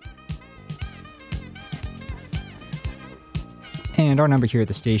www.atlantabike.org. And our number here at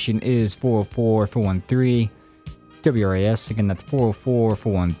the station is 404-413-WRAS. Again, that's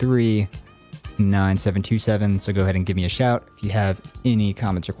 404-413-9727. So go ahead and give me a shout if you have any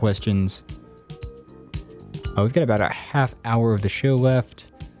comments or questions. We've got about a half hour of the show left.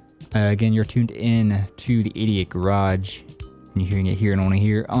 Again, you're tuned in to the 88 Garage. And you're hearing it here and only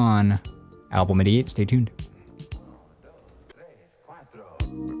here on Album 88. Stay tuned.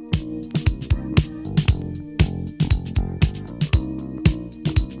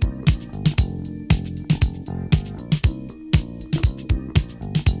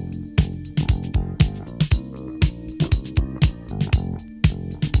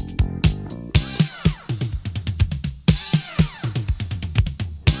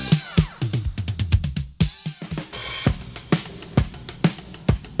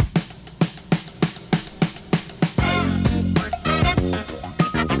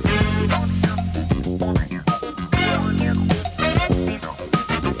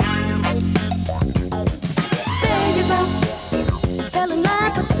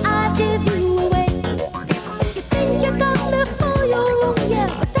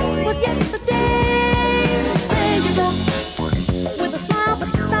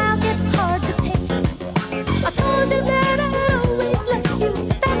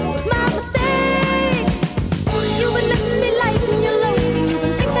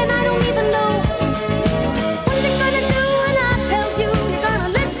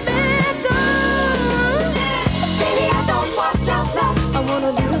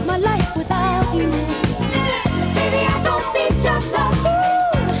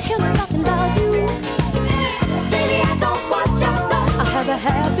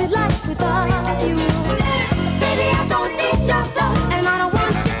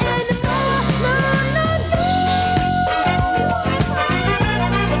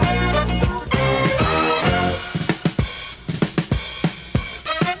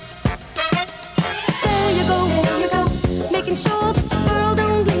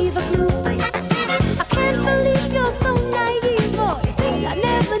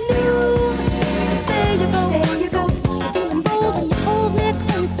 There you go, feeling bold and you hold me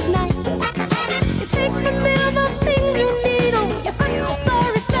close at night.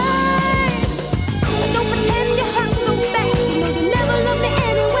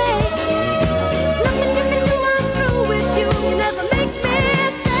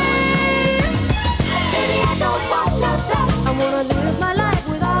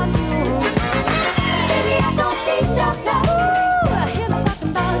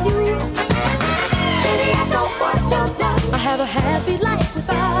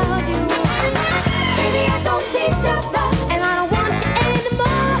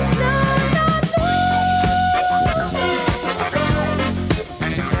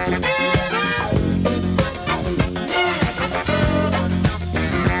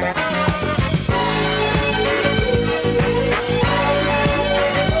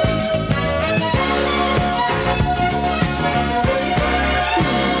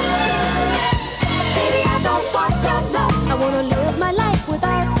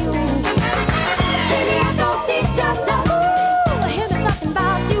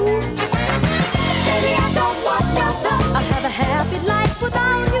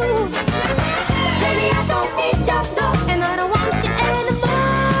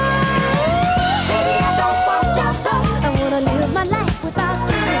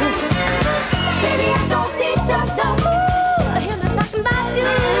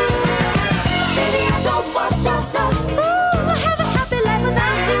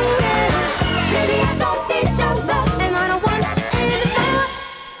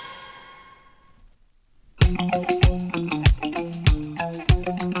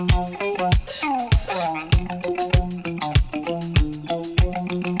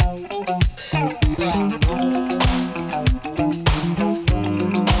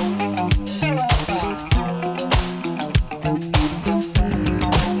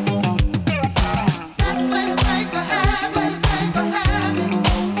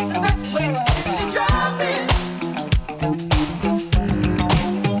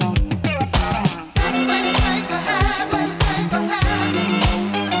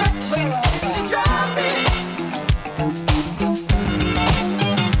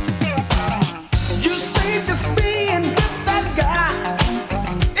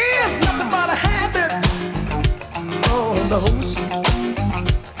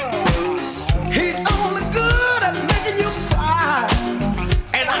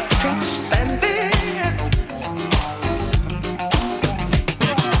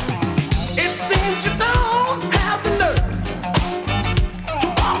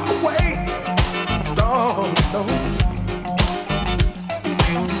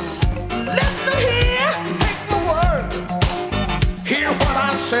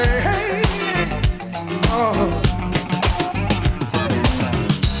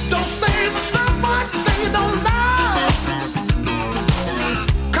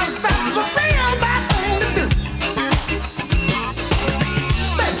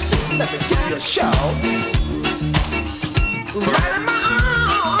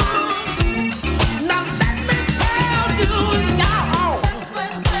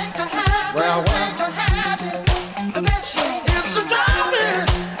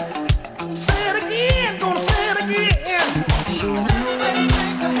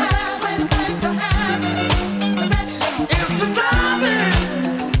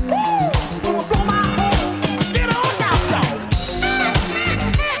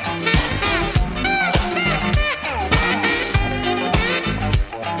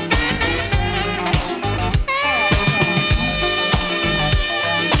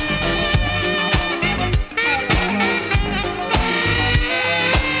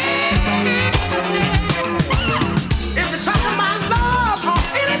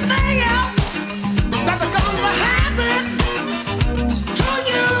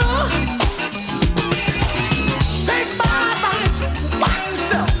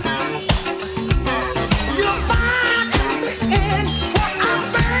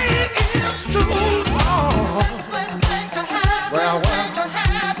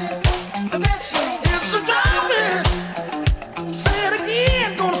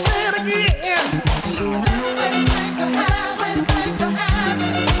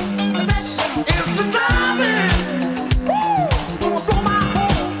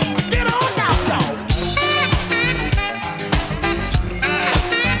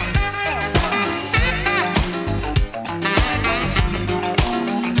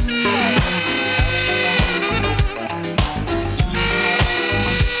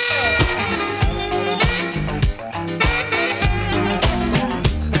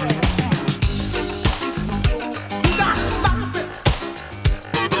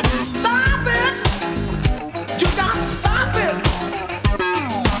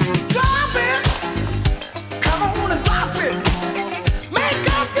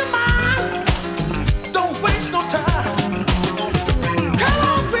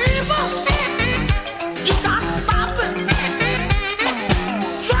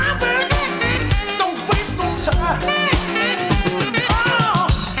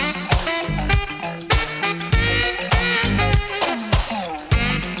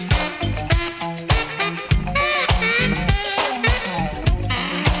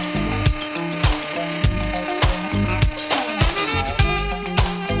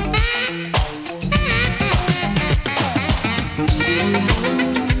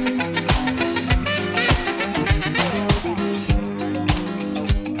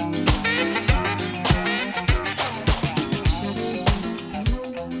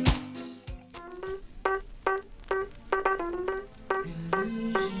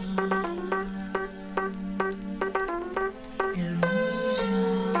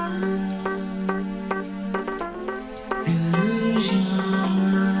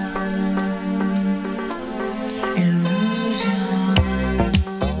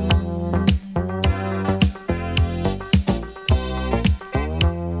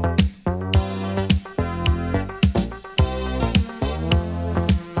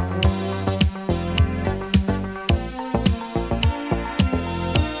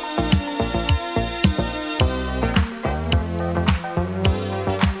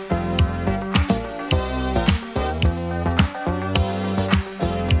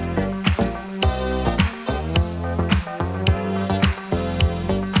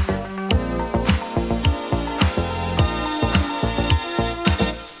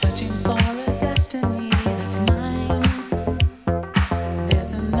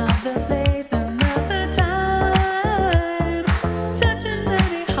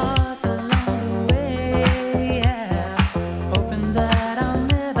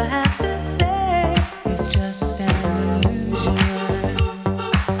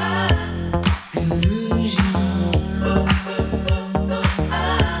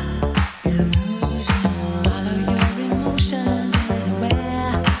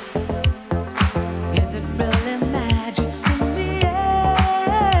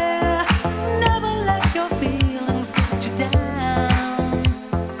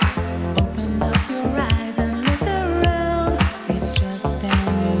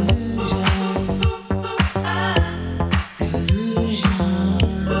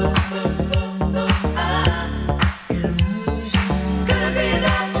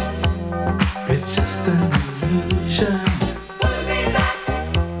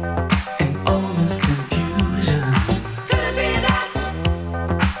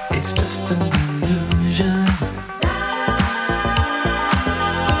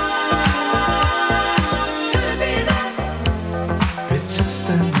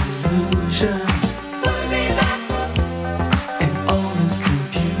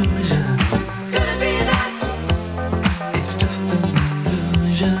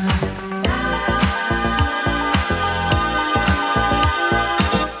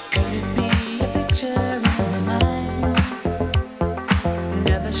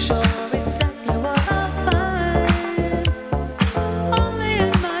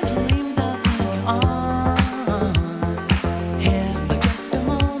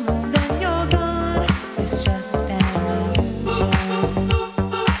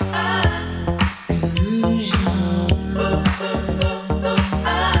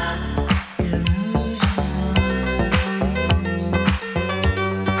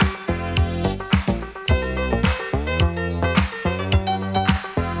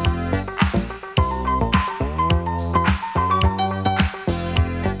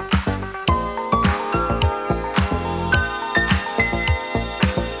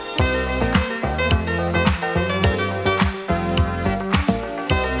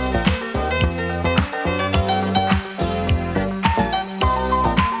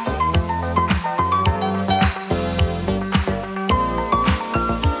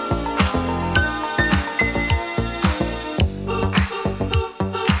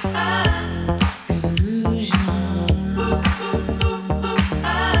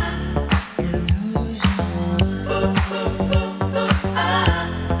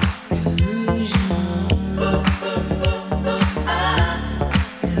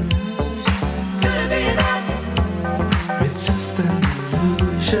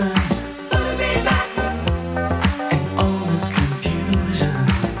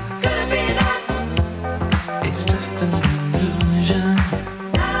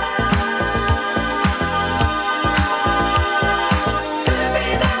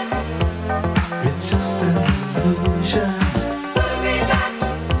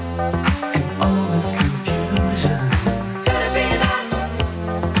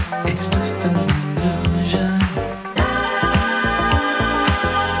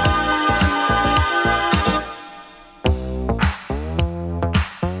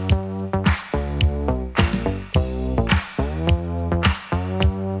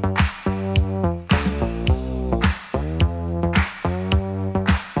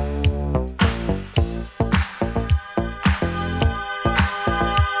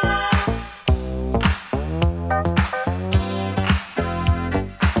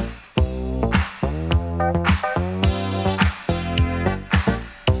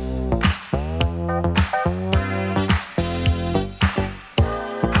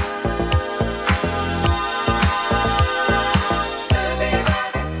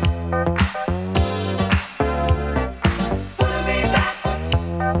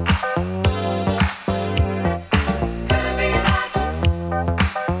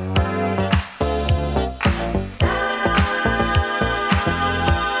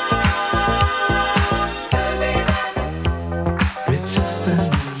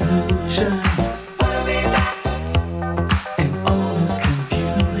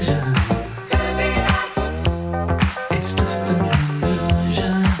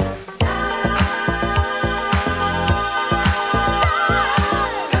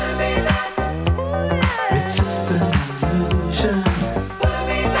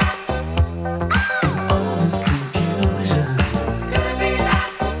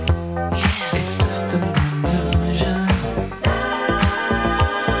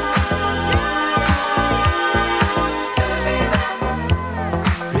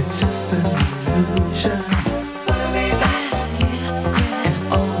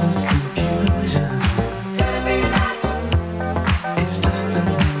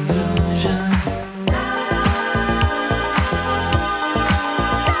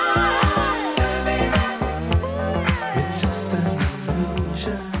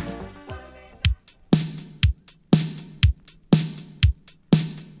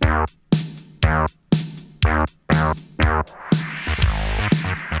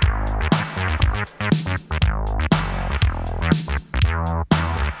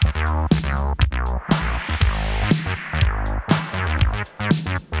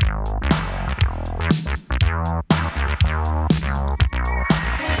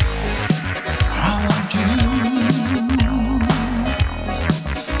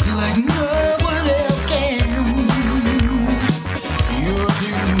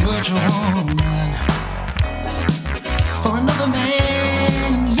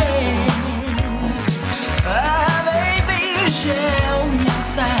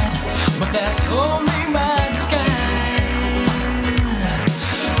 that's only my disguise.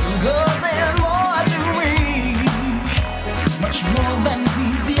 Because there's more to me, much more than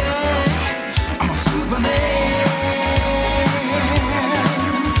meets the eye. I'm a Superman.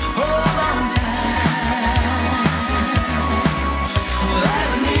 Hold on tight.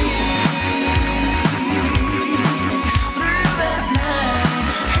 Let me through that night.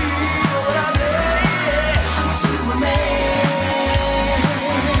 Hear what I say. I'm a Superman.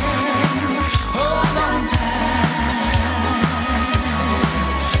 Hold on tight.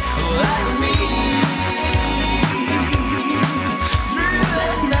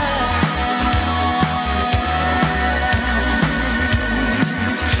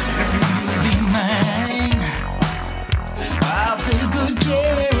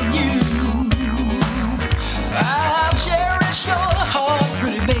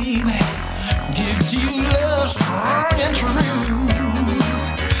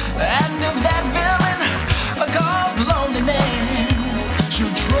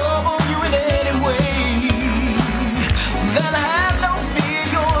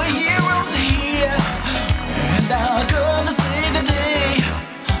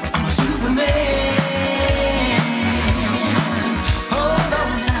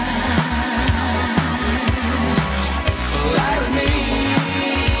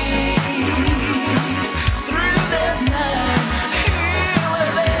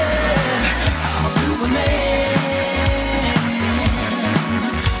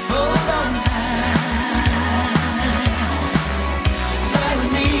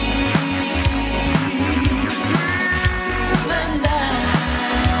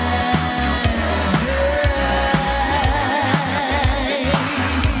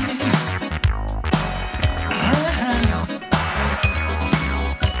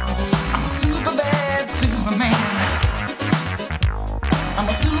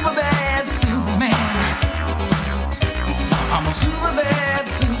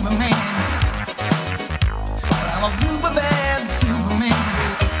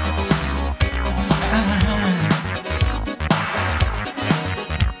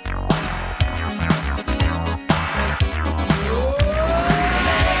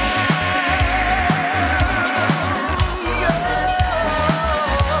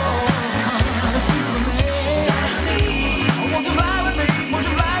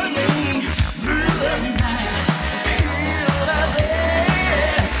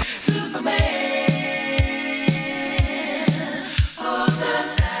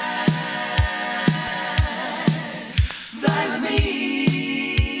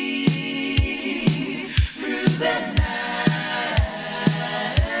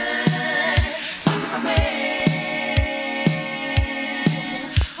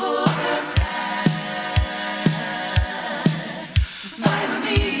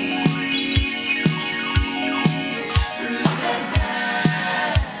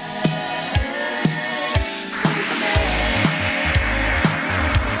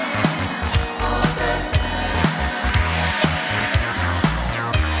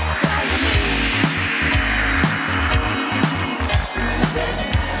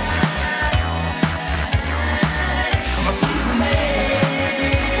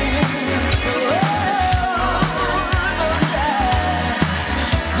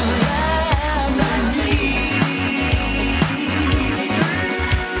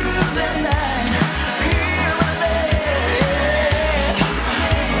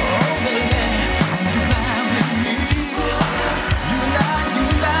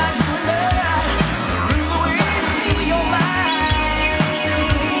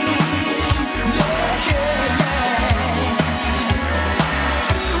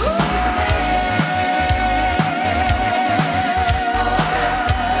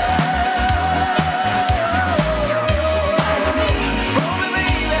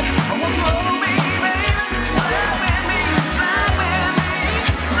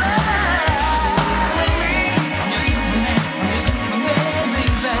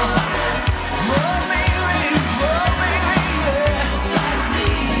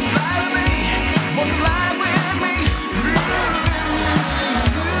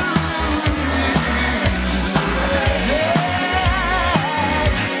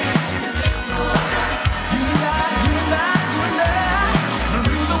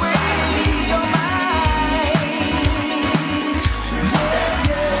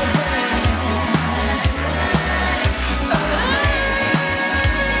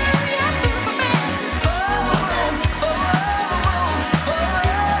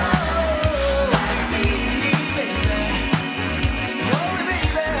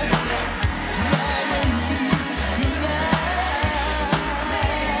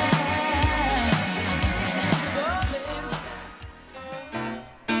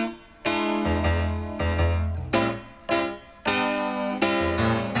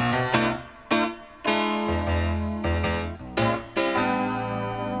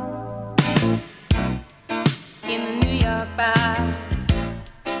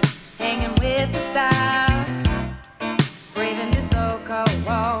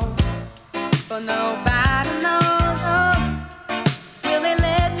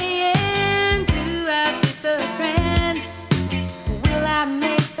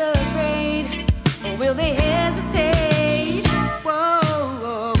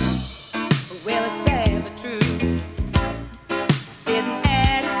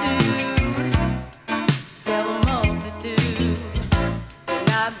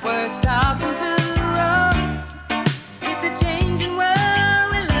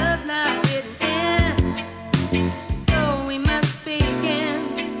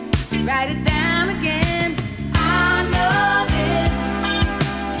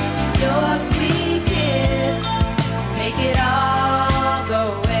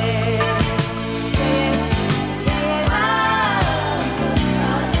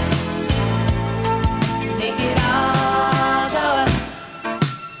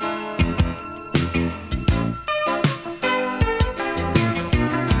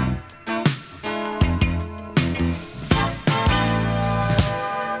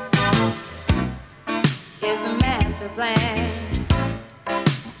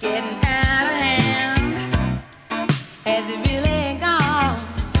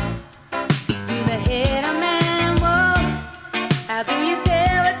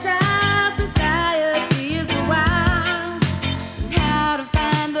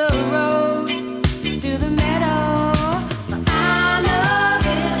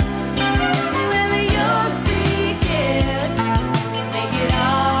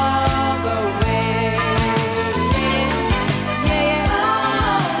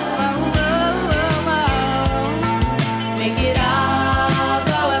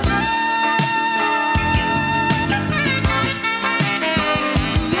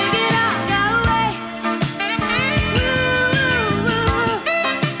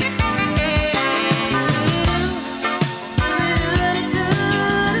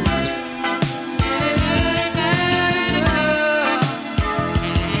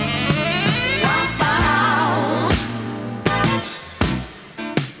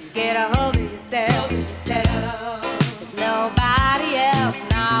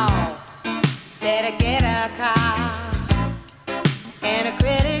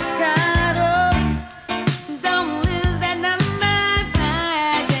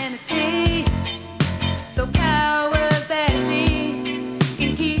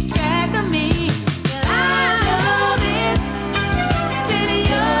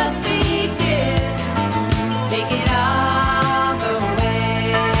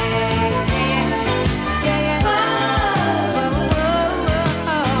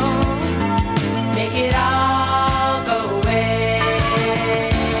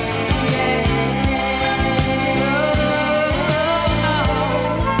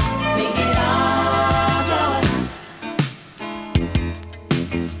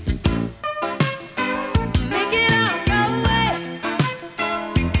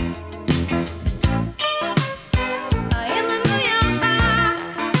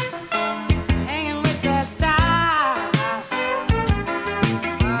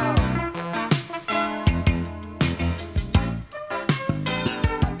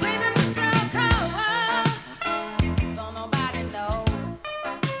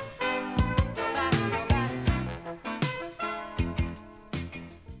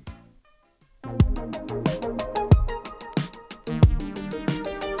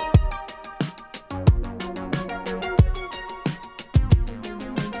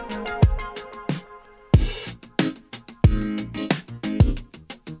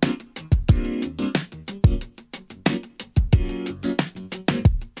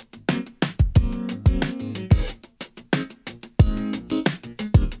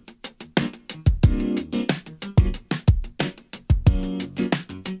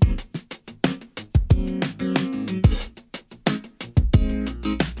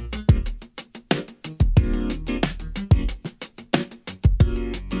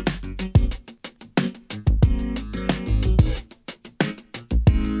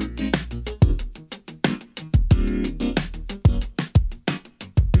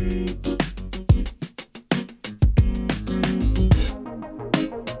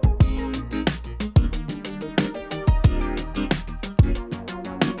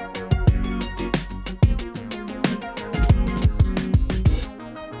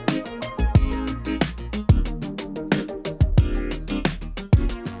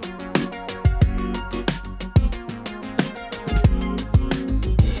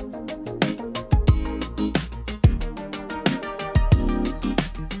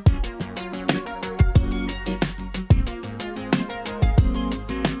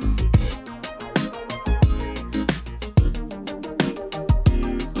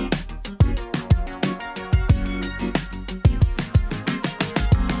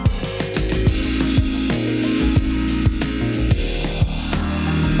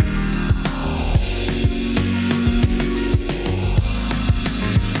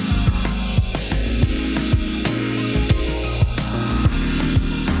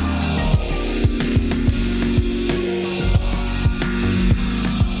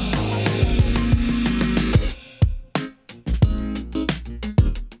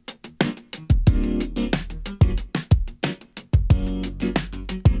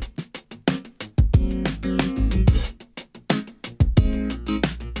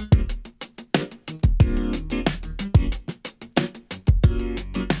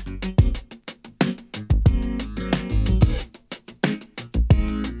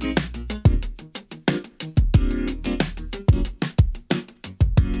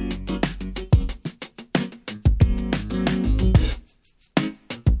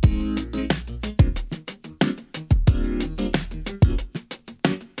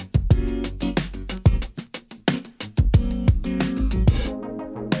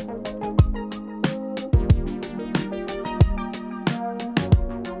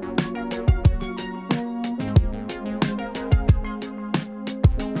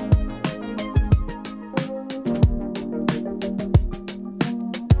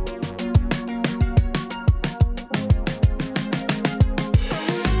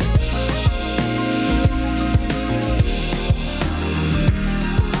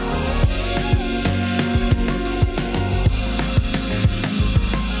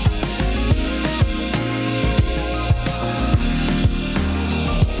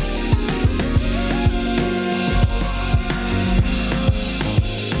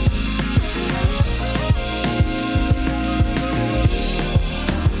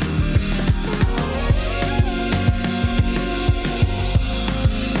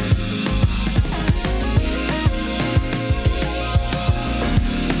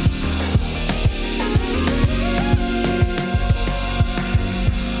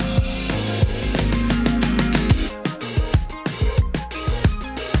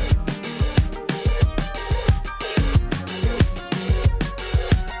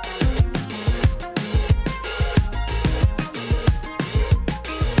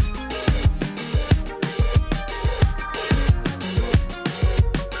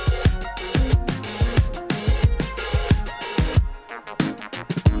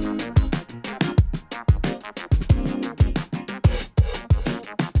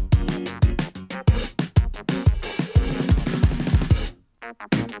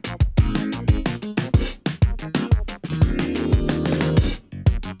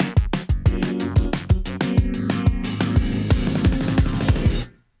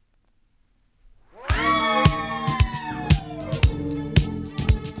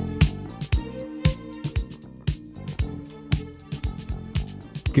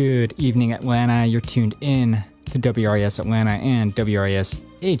 Good evening, Atlanta. You're tuned in to WRIS Atlanta and WRIS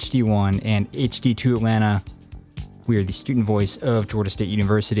HD1 and HD2 Atlanta. We are the student voice of Georgia State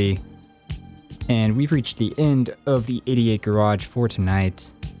University. And we've reached the end of the 88 Garage for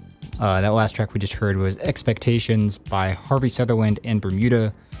tonight. That last track we just heard was Expectations by Harvey, Sutherland, and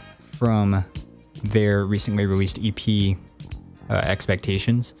Bermuda from their recently released EP,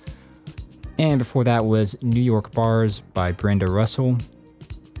 Expectations. And before that was New York Bars by Brenda Russell.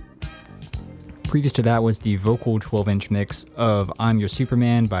 Previous to that was the vocal 12-inch mix of I'm Your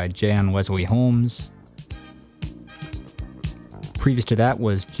Superman by Jan Wesley Holmes. Previous to that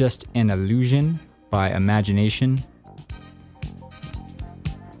was Just an Illusion by Imagination.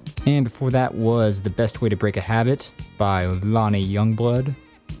 And before that was The Best Way to Break a Habit by Lonnie Youngblood.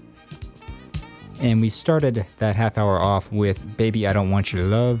 And we started that half hour off with Baby I Don't Want Your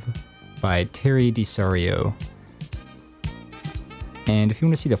Love by Teri de Sario. And if you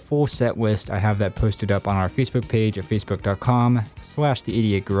want to see the full set list, I have that posted up on our Facebook page at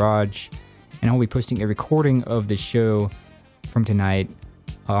facebook.com/the88garage. And I'll be posting a recording of the show from tonight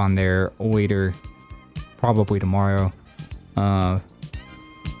on there later, probably tomorrow. So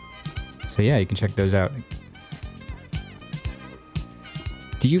yeah, you can check those out.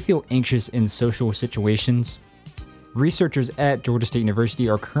 Do you feel anxious in social situations? Researchers at Georgia State University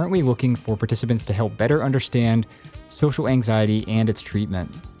are currently looking for participants to help better understand social anxiety and its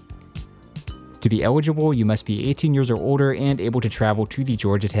treatment. To be eligible, you must be 18 years or older and able to travel to the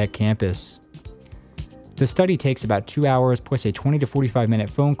Georgia Tech campus. The study takes about 2 hours plus a 20 to 45 minute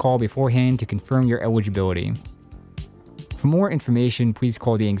phone call beforehand to confirm your eligibility. For more information, please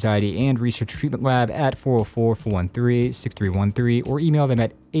call the Anxiety and Research Treatment Lab at 404-413-6313 or email them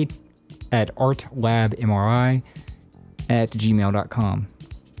at artlabmri@gmail.com.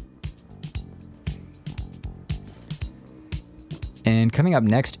 And coming up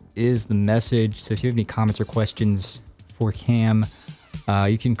next is the message. So if you have any comments or questions for Cam,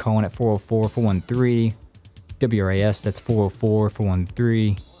 you can call in at 404-413-WRIS. That's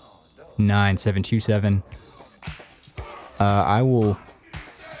 404-413-9727. I will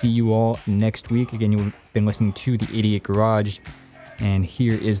see you all next week. Again, you've been listening to the 88 Garage. And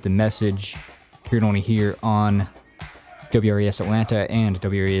here is the message. Here and only here on WRIS Atlanta and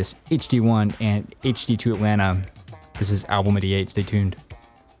WRIS HD1 and HD2 Atlanta. This is Album 88. Stay tuned.